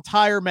this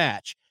entire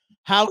match.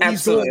 How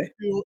he's going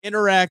to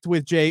interact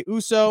with Jey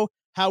Uso,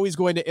 how he's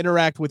going to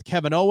interact with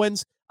Kevin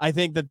Owens. I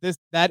think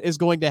that is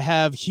going to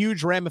have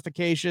huge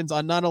ramifications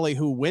on not only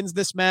who wins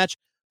this match,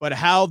 but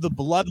how the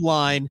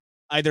Bloodline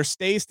either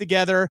stays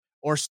together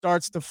or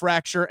starts to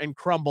fracture and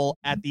crumble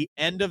at the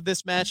end of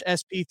this match,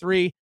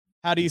 SP3.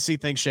 How do you see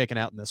things shaking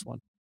out in this one?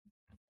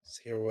 Let's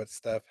hear what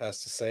Steph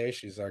has to say.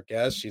 She's our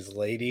guest. She's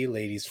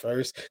ladies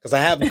first. Because I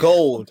have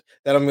gold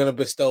that I'm going to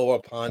bestow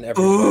upon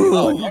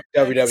everybody.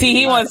 WWE. See,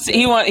 he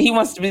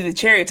wants to be the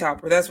cherry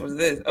topper. That's what it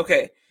is.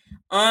 Okay.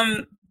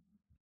 To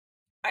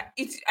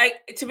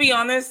be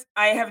honest,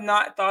 I have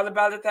not thought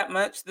about it that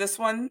much. This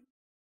one,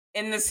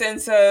 in the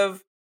sense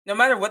of no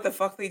matter what the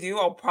fuck they do,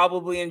 I'll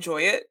probably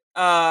enjoy it.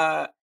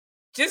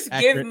 Just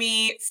give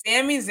me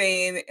Sami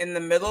Zayn in the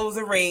middle of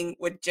the ring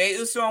with Jey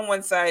Uso on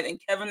one side and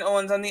Kevin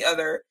Owens on the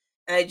other.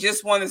 And I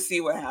just want to see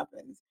what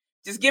happens.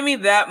 Just give me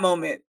that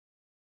moment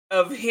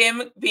of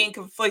him being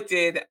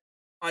conflicted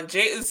on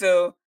Jey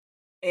Uso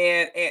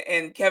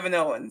and Kevin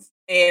Owens.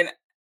 And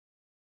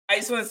I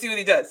just want to see what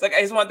he does. Like,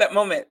 I just want that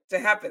moment to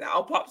happen.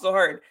 I'll pop so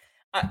hard.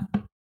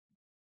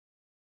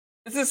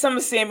 This is some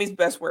of Sami's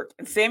best work.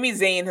 And Sami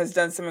Zayn has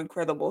done some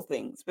incredible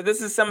things. But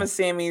this is some of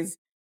Sami's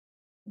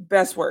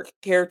best work,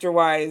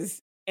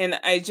 character-wise. And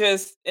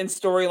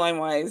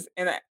storyline-wise.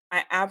 And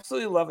I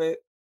absolutely love it.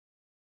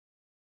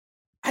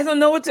 I don't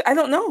know what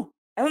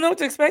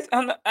to expect.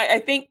 I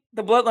think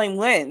the Bloodline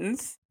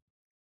wins.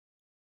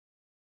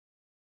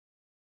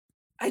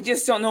 I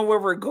just don't know where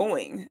we're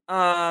going.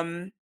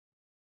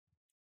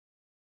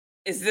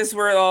 Is this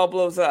where it all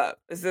blows up?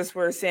 Is this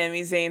where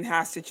Sami Zayn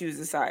has to choose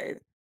a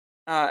side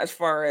as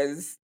far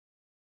as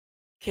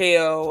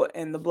KO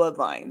and the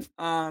Bloodline?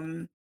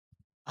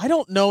 I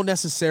don't know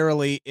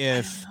necessarily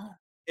if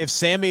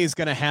Sami is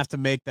going to have to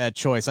make that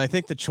choice. I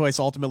think the choice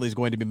ultimately is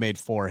going to be made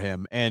for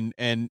him. And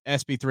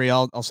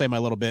SB3, I'll say my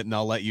little bit and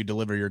I'll let you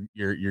deliver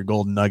your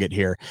golden nugget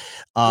here.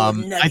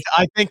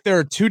 I think there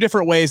are two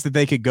different ways that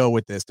they could go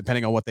with this,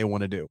 depending on what they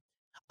want to do.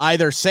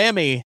 Either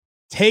Sami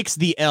takes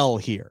the L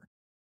here,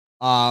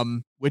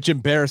 which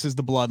embarrasses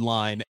the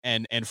Bloodline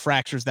and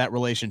fractures that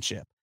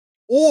relationship,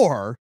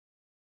 or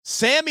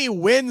Sami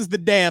wins the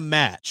damn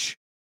match,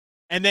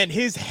 and then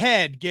his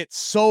head gets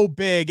so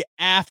big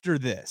after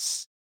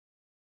this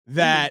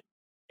that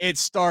it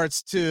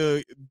starts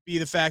to be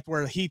the fact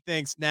where he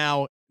thinks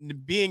now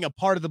being a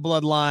part of the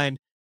Bloodline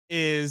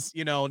is,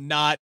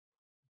 not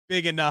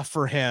big enough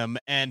for him,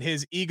 and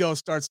his ego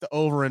starts to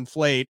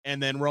overinflate,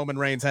 and then Roman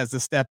Reigns has to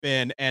step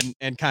in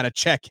and kind of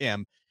check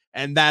him.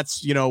 And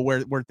that's,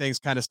 where things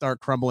kind of start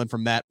crumbling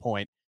from that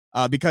point.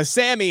 Because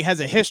Sami has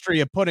a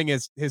history of putting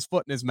his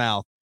foot in his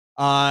mouth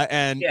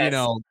and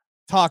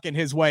talking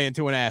his way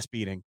into an ass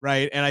beating,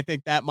 right? And I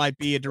think that might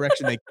be a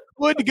direction they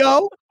could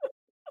go.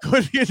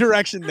 Could be a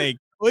direction they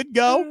could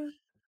go.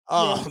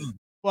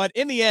 But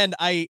in the end,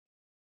 I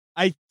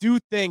do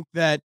think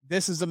that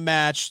this is a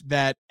match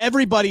that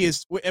everybody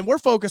is, and we're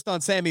focused on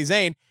Sami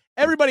Zayn.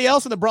 Everybody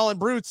else in the Brawling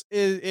Brutes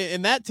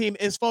in that team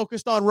is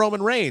focused on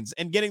Roman Reigns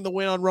and getting the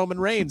win on Roman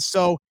Reigns.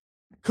 So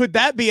could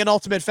that be an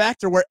ultimate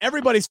factor where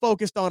everybody's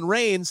focused on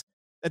Reigns,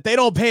 that they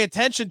don't pay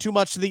attention too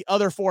much to the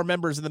other four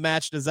members of the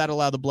match? Does that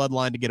allow the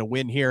Bloodline to get a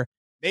win here?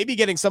 Maybe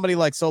getting somebody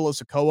like Solo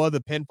Sikoa,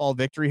 the pinfall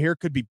victory here,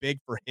 could be big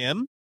for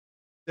him.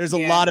 There's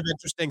a lot of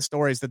interesting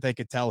stories that they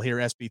could tell here,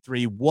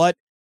 SB3. What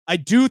I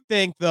do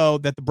think, though,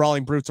 that the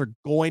Brawling Brutes are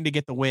going to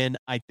get the win.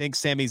 I think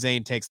Sami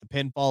Zayn takes the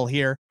pinfall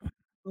here.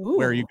 Ooh.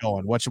 Where are you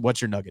going?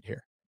 What's your nugget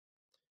here?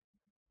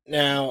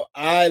 Now,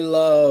 I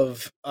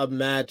love a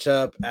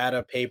matchup at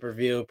a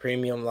pay-per-view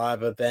premium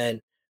live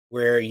event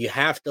where you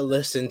have to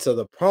listen to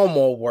the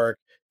promo work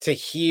to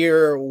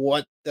hear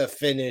what the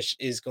finish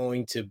is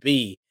going to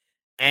be.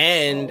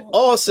 And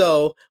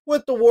also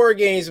with the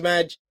WarGames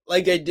match,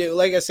 like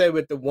I said,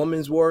 with the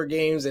women's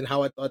WarGames and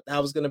how I thought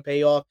that was going to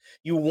pay off,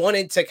 you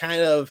wanted to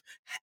kind of,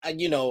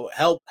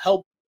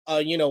 help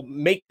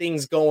make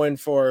things going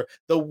for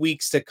the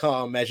weeks to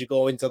come as you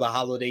go into the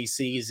holiday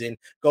season,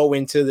 go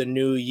into the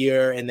new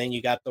year, and then you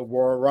got the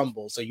Royal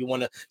Rumble. So you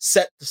want to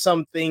set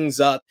some things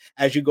up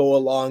as you go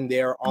along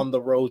there on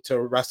the road to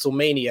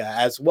WrestleMania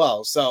as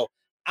well. So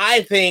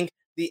I think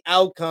the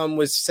outcome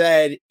was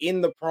said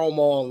in the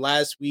promo on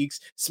last week's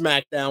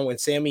SmackDown when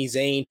Sami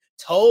Zayn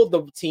told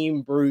the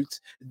Team Brutes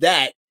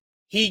that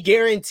he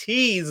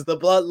guarantees the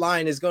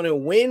Bloodline is going to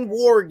win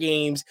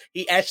WarGames.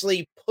 He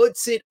actually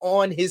puts it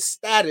on his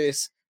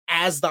status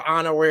as the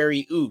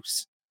honorary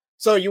Uce.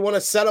 So you want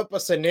to set up a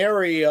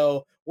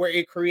scenario where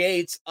it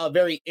creates a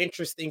very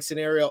interesting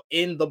scenario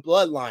in the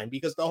bloodline,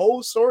 because the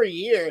whole story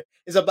here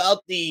is about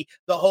the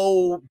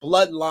whole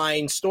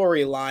bloodline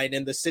storyline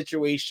and the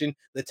situation,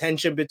 the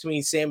tension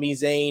between Sami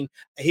Zayn,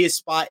 his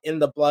spot in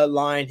the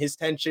bloodline, his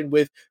tension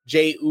with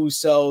Jey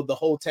Uso, the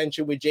whole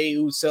tension with Jey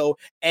Uso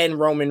and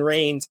Roman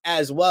Reigns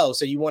as well.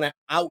 So you want an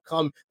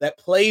outcome that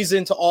plays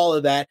into all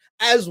of that,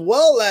 as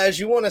well as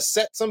you want to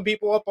set some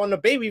people up on the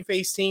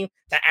babyface team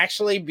to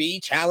actually be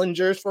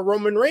challengers for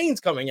Roman Reigns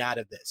coming out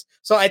of this.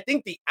 So I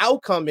think the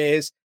outcome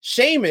is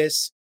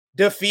Sheamus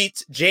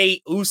defeats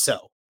Jey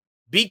Uso.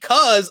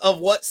 Because of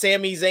what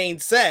Sami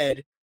Zayn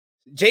said,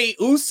 Jey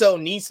Uso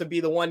needs to be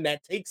the one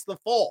that takes the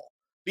fall.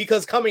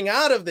 Because coming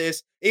out of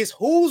this is,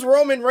 who's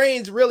Roman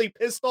Reigns really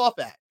pissed off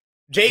at?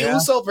 Jey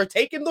Uso for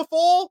taking the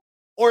fall,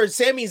 or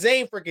Sami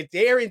Zayn for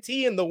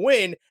guaranteeing the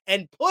win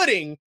and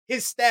putting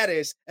his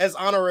status as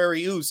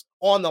honorary Uso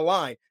on the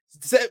line?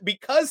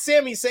 Because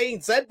Sami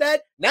Zayn said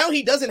that, now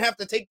he doesn't have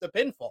to take the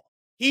pinfall.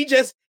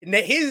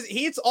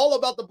 It's all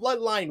about the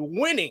bloodline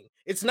winning.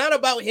 It's not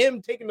about him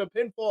taking the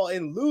pinfall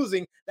and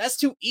losing. That's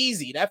too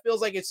easy. That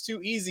feels like it's too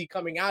easy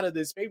coming out of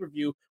this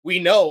pay-per-view. We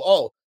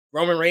know,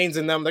 Roman Reigns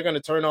and them, they're going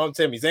to turn on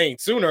Sami Zayn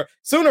sooner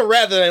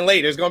rather than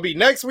later. It's going to be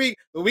next week,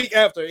 the week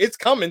after. It's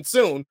coming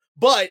soon.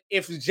 But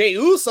if Jey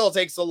Uso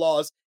takes the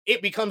loss,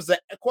 it becomes the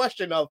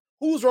question of,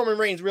 who's Roman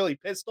Reigns really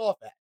pissed off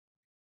at?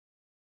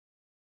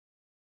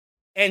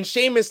 And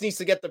Sheamus needs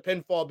to get the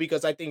pinfall,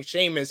 because I think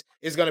Sheamus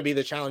is going to be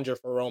the challenger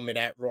for Roman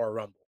at Royal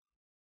Rumble.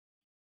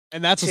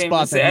 And that's a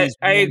Sheamus, spot that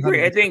I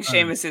agree. I think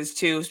Sheamus is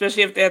too,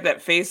 especially if they have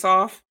that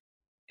face-off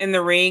in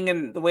the ring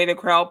and the way the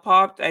crowd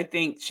popped. I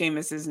think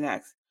Sheamus is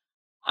next.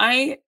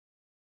 I'm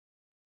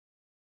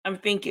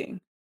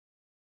thinking,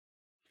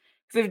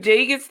 because if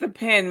Jey gets the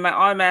pin, my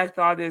automatic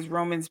thought is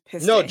Roman's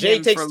pissed at him. Jey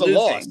takes the losing.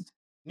 loss.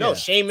 No,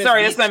 Sheamus.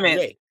 Sorry, that's what I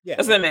meant. Jey. Yeah.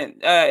 That's what I meant.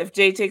 If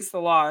Jey takes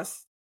the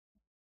loss,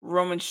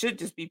 Roman should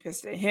just be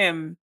pissed at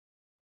him,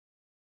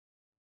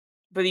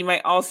 but he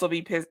might also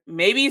be pissed.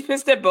 Maybe he's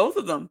pissed at both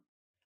of them.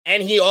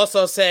 And he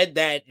also said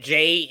that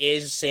Jey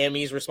is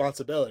Sammy's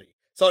responsibility.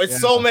 So it's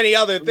so many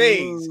other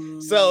things.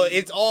 Ooh. So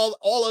it's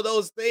all of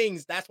those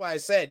things. That's why I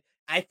said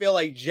I feel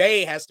like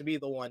Jey has to be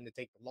the one to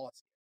take the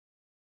loss.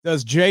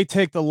 Does Jey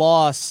take the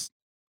loss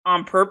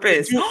on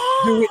purpose?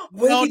 What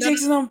if he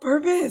takes it on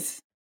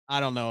purpose? I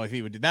don't know if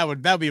he would do that.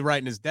 Would be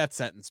writing his death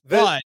sentence.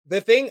 But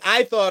the thing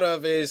I thought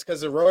of is,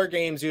 because the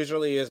WarGames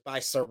usually is by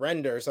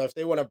surrender. So if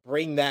they want to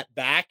bring that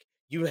back,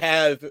 you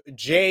have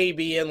Jey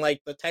being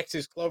like the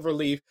Texas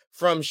Cloverleaf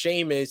from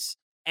Sheamus,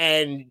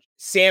 and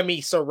Sammy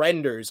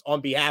surrenders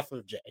on behalf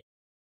of Jey.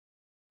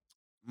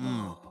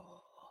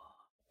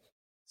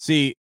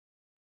 See,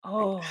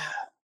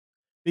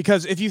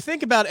 because if you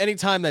think about any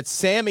time that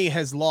Sammy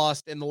has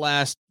lost in the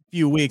last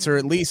few weeks, or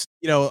at least,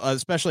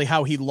 especially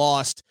how he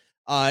lost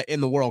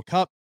in the World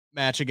Cup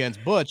match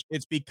against Butch,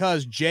 it's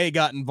because Jey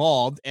got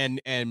involved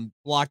and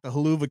blocked the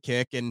haluva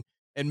kick and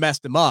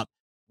messed him up.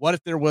 What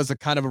if there was a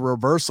kind of a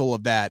reversal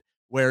of that,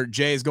 where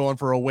Jay's going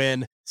for a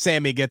win,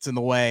 Sammy gets in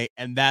the way,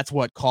 and that's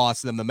what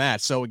costs them the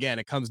match? So again,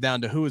 it comes down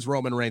to, who is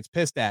Roman Reigns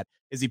pissed at?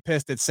 Is he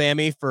pissed at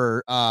Sammy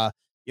for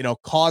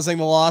causing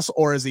the loss,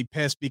 or is he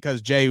pissed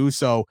because Jey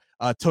Uso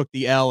took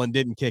the L and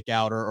didn't kick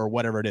out, or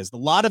whatever it is? A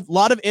lot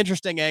of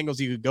interesting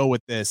angles you could go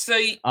with this. So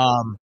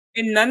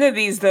in none of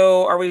these,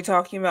 though, are we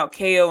talking about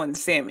KO and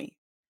Sammy?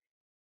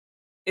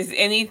 Is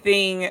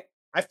anything?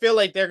 I feel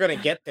like they're going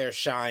to get their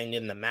shine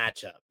in the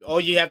matchup. All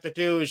you have to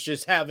do is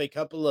just have a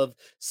couple of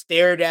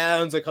stare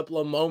downs, a couple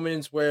of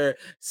moments where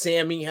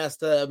Sammy has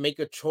to make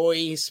a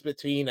choice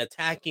between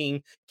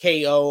attacking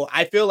KO.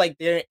 I feel like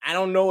I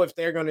don't know if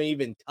they're going to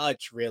even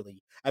touch,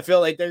 really. I feel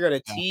like they're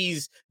going to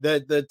tease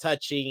the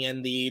touching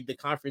and the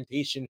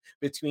confrontation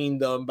between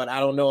them, but I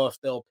don't know if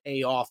they'll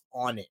pay off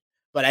on it.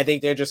 But I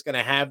think they're just going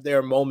to have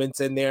their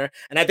moments in there.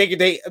 And I think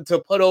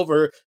to put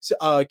over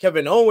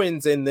Kevin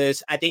Owens in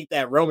this, I think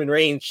that Roman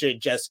Reigns should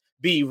just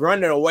be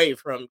running away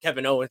from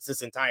Kevin Owens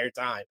this entire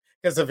time,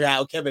 because of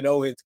how Kevin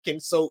Owens can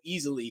so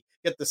easily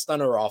get the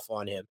stunner off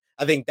on him.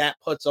 I think that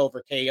puts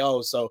over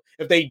KO. So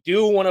if they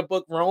do want to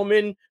book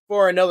Roman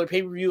for another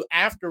pay-per-view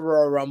after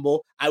Royal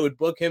Rumble, I would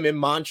book him in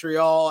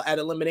Montreal at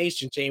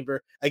Elimination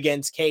Chamber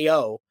against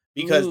KO.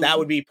 Because that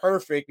would be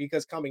perfect,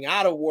 because coming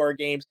out of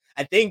WarGames,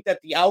 I think that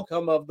the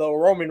outcome of the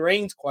Roman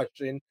Reigns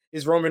question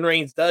is Roman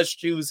Reigns does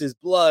choose his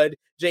blood,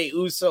 Jey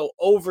Uso,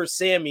 over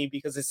Sammy,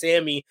 because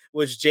Sammy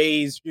was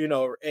Jey's,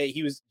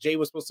 Jey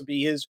was supposed to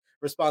be his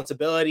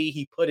responsibility.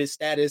 He put his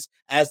status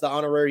as the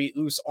honorary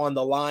Uso on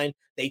the line.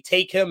 They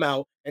take him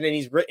out, and then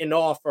he's written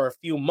off for a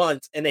few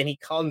months, and then he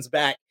comes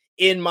back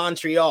in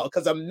Montreal.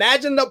 Because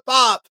imagine the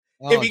pop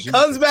if he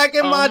comes back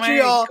in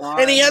Montreal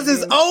and he has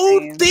his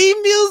own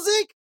theme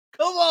music.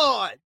 Come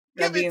on.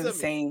 That'd be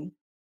insane.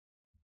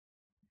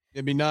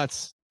 It'd be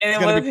nuts. And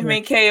then what if he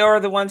made KO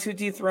are the ones who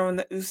dethrone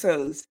the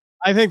Usos?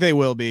 I think they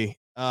will be.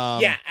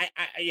 It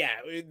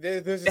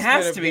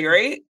has to be,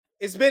 right?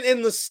 It's been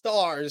in the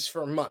stars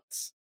for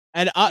months.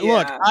 And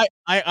look,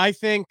 I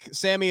think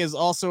Sammy is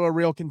also a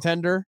real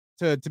contender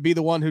to be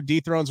the one who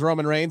dethrones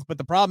Roman Reigns. But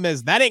the problem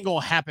is that ain't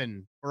going to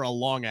happen for a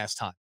long ass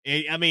time.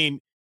 I mean,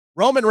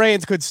 Roman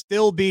Reigns could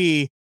still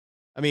be,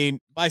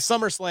 by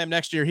SummerSlam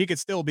next year, he could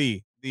still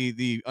be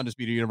the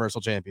undisputed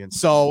Universal Champion.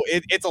 So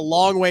it's a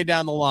long way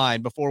down the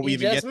line before we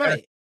even get there.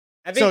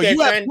 I think they're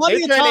trying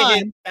to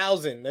hit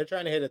 1,000. They're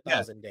trying to hit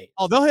 1,000 days.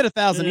 Oh, they'll hit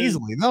 1,000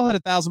 easily. They'll hit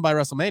 1,000 by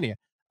WrestleMania.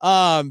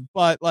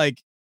 But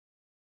like,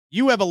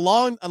 you have a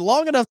long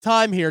enough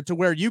time here to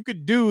where you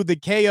could do the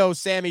KO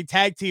Sammy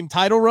tag team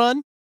title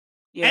run,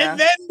 and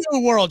then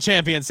do world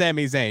champion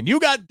Sami Zayn. You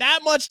got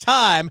that much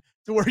time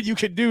to where you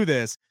could do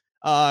this.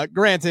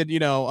 Granted,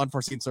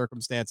 unforeseen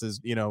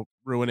circumstances,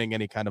 ruining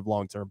any kind of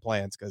long-term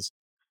plans because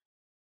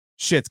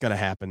shit's gonna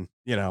happen,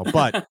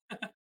 but.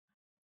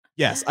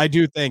 Yes, I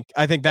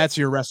think that's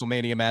your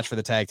WrestleMania match for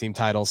the tag team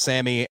title.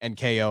 Sammy and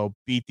KO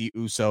beat the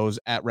Usos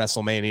at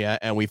WrestleMania,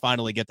 and we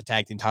finally get the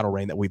tag team title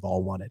reign that we've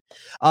all wanted.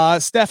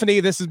 Stephanie,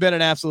 this has been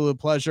an absolute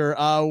pleasure.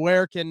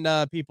 Where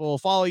can people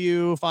follow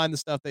you, find the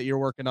stuff that you're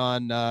working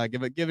on?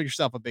 Give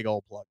yourself a big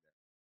old plug.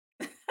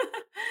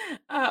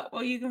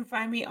 Well, you can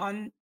find me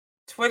on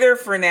Twitter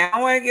for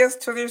now, I guess.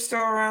 Twitter's still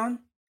around.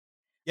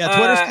 Yeah,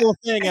 Twitter's still a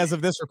thing as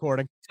of this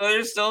recording.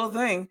 Twitter's still a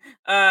thing.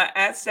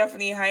 At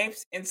Stephanie Hypes,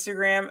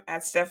 Instagram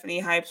at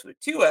Stephanie Hypes with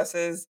 2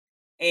 S's.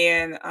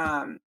 And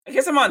I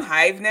guess I'm on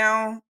Hive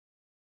now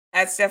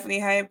at Stephanie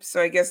Hypes.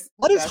 So I guess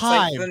what is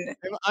Hive?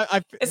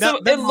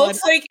 It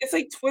looks like it's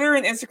like Twitter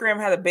and Instagram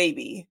had a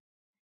baby,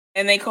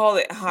 and they called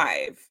it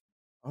Hive.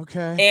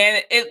 Okay.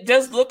 And it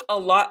does look a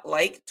lot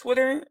like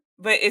Twitter,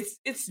 but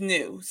it's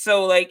new.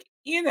 So like,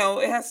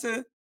 it has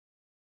to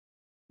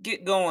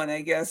get going,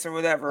 I guess, or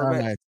whatever. All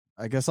but right.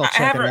 I guess I'll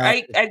check it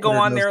out. I go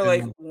on there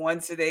like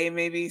once a day,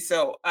 maybe.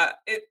 So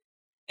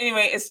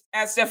anyway, it's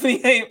at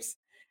Stephanie Hypes.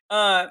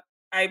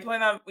 We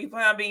plan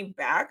on being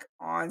back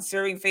on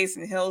Serving Face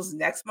and Hills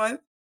next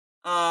month.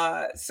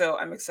 So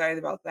I'm excited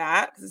about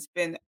that because it's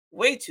been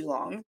way too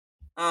long.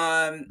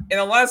 And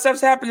a lot of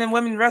stuff's happened in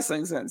women's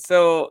wrestling since.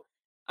 So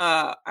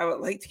I would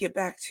like to get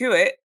back to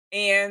it.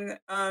 And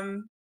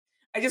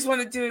I just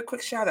want to do a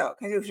quick shout out.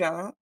 Can I do a shout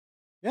out?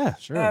 Yeah,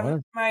 sure. I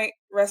have my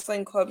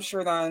wrestling club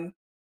shirt on.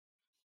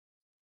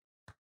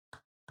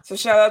 So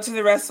shout out to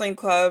the wrestling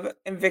club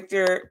and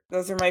Victor.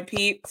 Those are my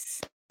peeps.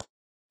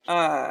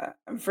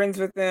 I'm friends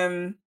with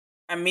them.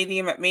 I'm meeting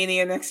him at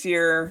Mania next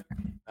year.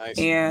 Nice.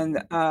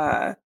 And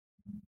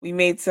we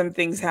made some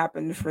things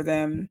happen for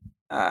them.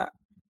 I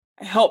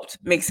helped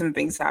make some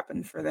things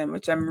happen for them,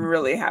 which I'm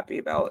really happy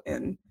about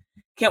and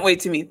can't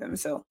wait to meet them.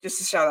 So just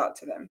a shout out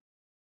to them.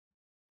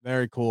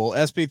 Very cool.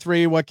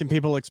 SP3, what can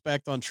people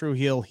expect on True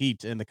Heel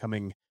Heat in the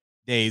coming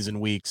days and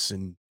weeks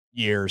and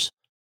years?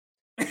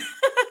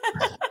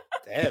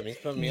 Damn, he's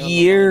putting me on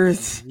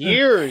years,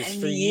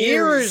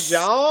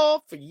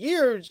 y'all.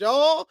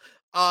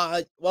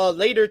 Well,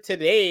 later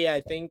today, I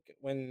think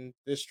when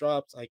this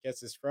drops, I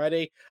guess it's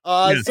Friday.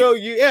 So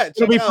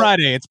it'll be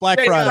Friday. It's Black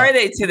Friday.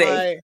 Friday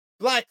today.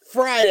 Black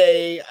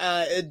Friday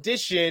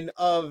edition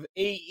of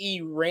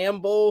AE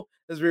Ramble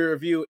as we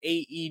review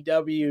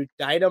AEW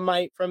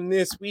Dynamite from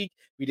this week.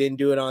 We didn't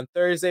do it on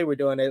Thursday. We're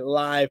doing it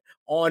live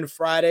on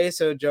Friday.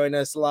 So join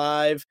us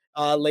live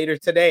later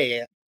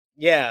today.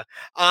 Yeah.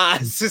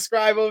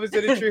 Subscribe over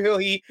to the True Heel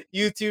Heat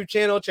YouTube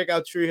channel. Check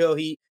out True Heel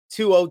Heat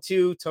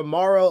 202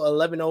 tomorrow,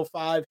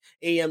 11:05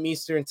 a.m.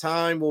 Eastern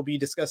Time. We'll be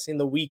discussing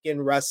the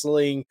weekend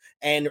wrestling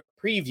and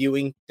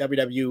previewing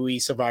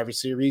WWE Survivor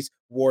Series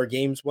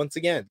WarGames once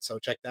again. So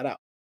check that out.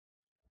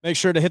 Make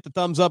sure to hit the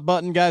thumbs up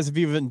button, guys, if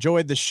you've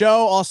enjoyed the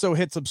show. Also,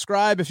 hit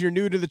subscribe if you're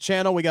new to the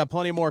channel. We got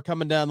plenty more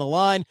coming down the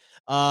line.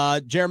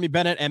 Jeremy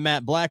Bennett and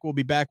Matt Black will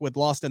be back with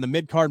Lost in the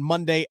Midcard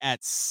Monday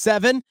at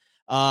 7.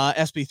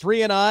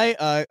 SP3 and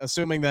I,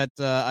 assuming that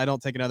I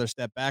don't take another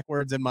step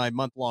backwards in my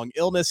month-long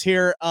illness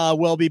here,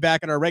 we'll be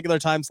back in our regular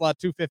time slot,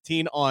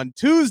 2:15 on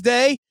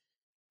Tuesday.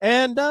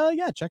 And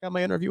check out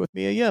my interview with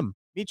Mia Yim,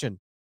 Meechin,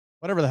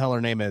 whatever the hell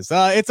her name is.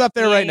 It's up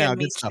there right now.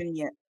 Mia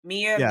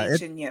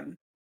Meechin Yim.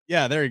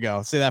 Yeah, there you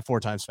go. Say that 4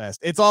 times fast.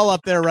 It's all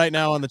up there right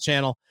now on the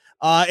channel.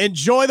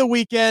 Enjoy the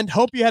weekend.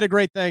 Hope you had a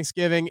great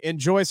Thanksgiving.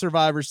 Enjoy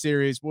Survivor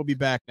Series. We'll be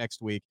back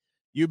next week.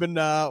 You've been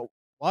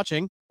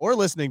watching or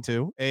listening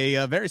to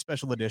a very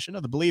special edition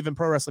of the Believe in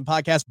Pro Wrestling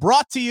podcast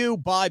brought to you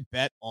by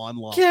Bet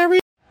Online.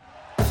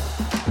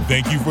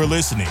 Thank you for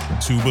listening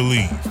to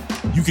Believe.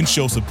 You can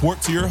show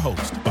support to your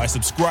host by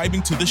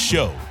subscribing to the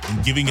show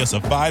and giving us a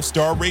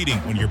 5-star rating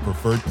on your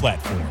preferred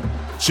platform.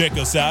 Check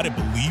us out at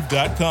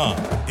Believe.com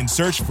and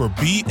search for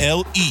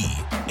BLEAV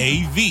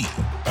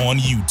on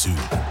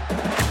YouTube.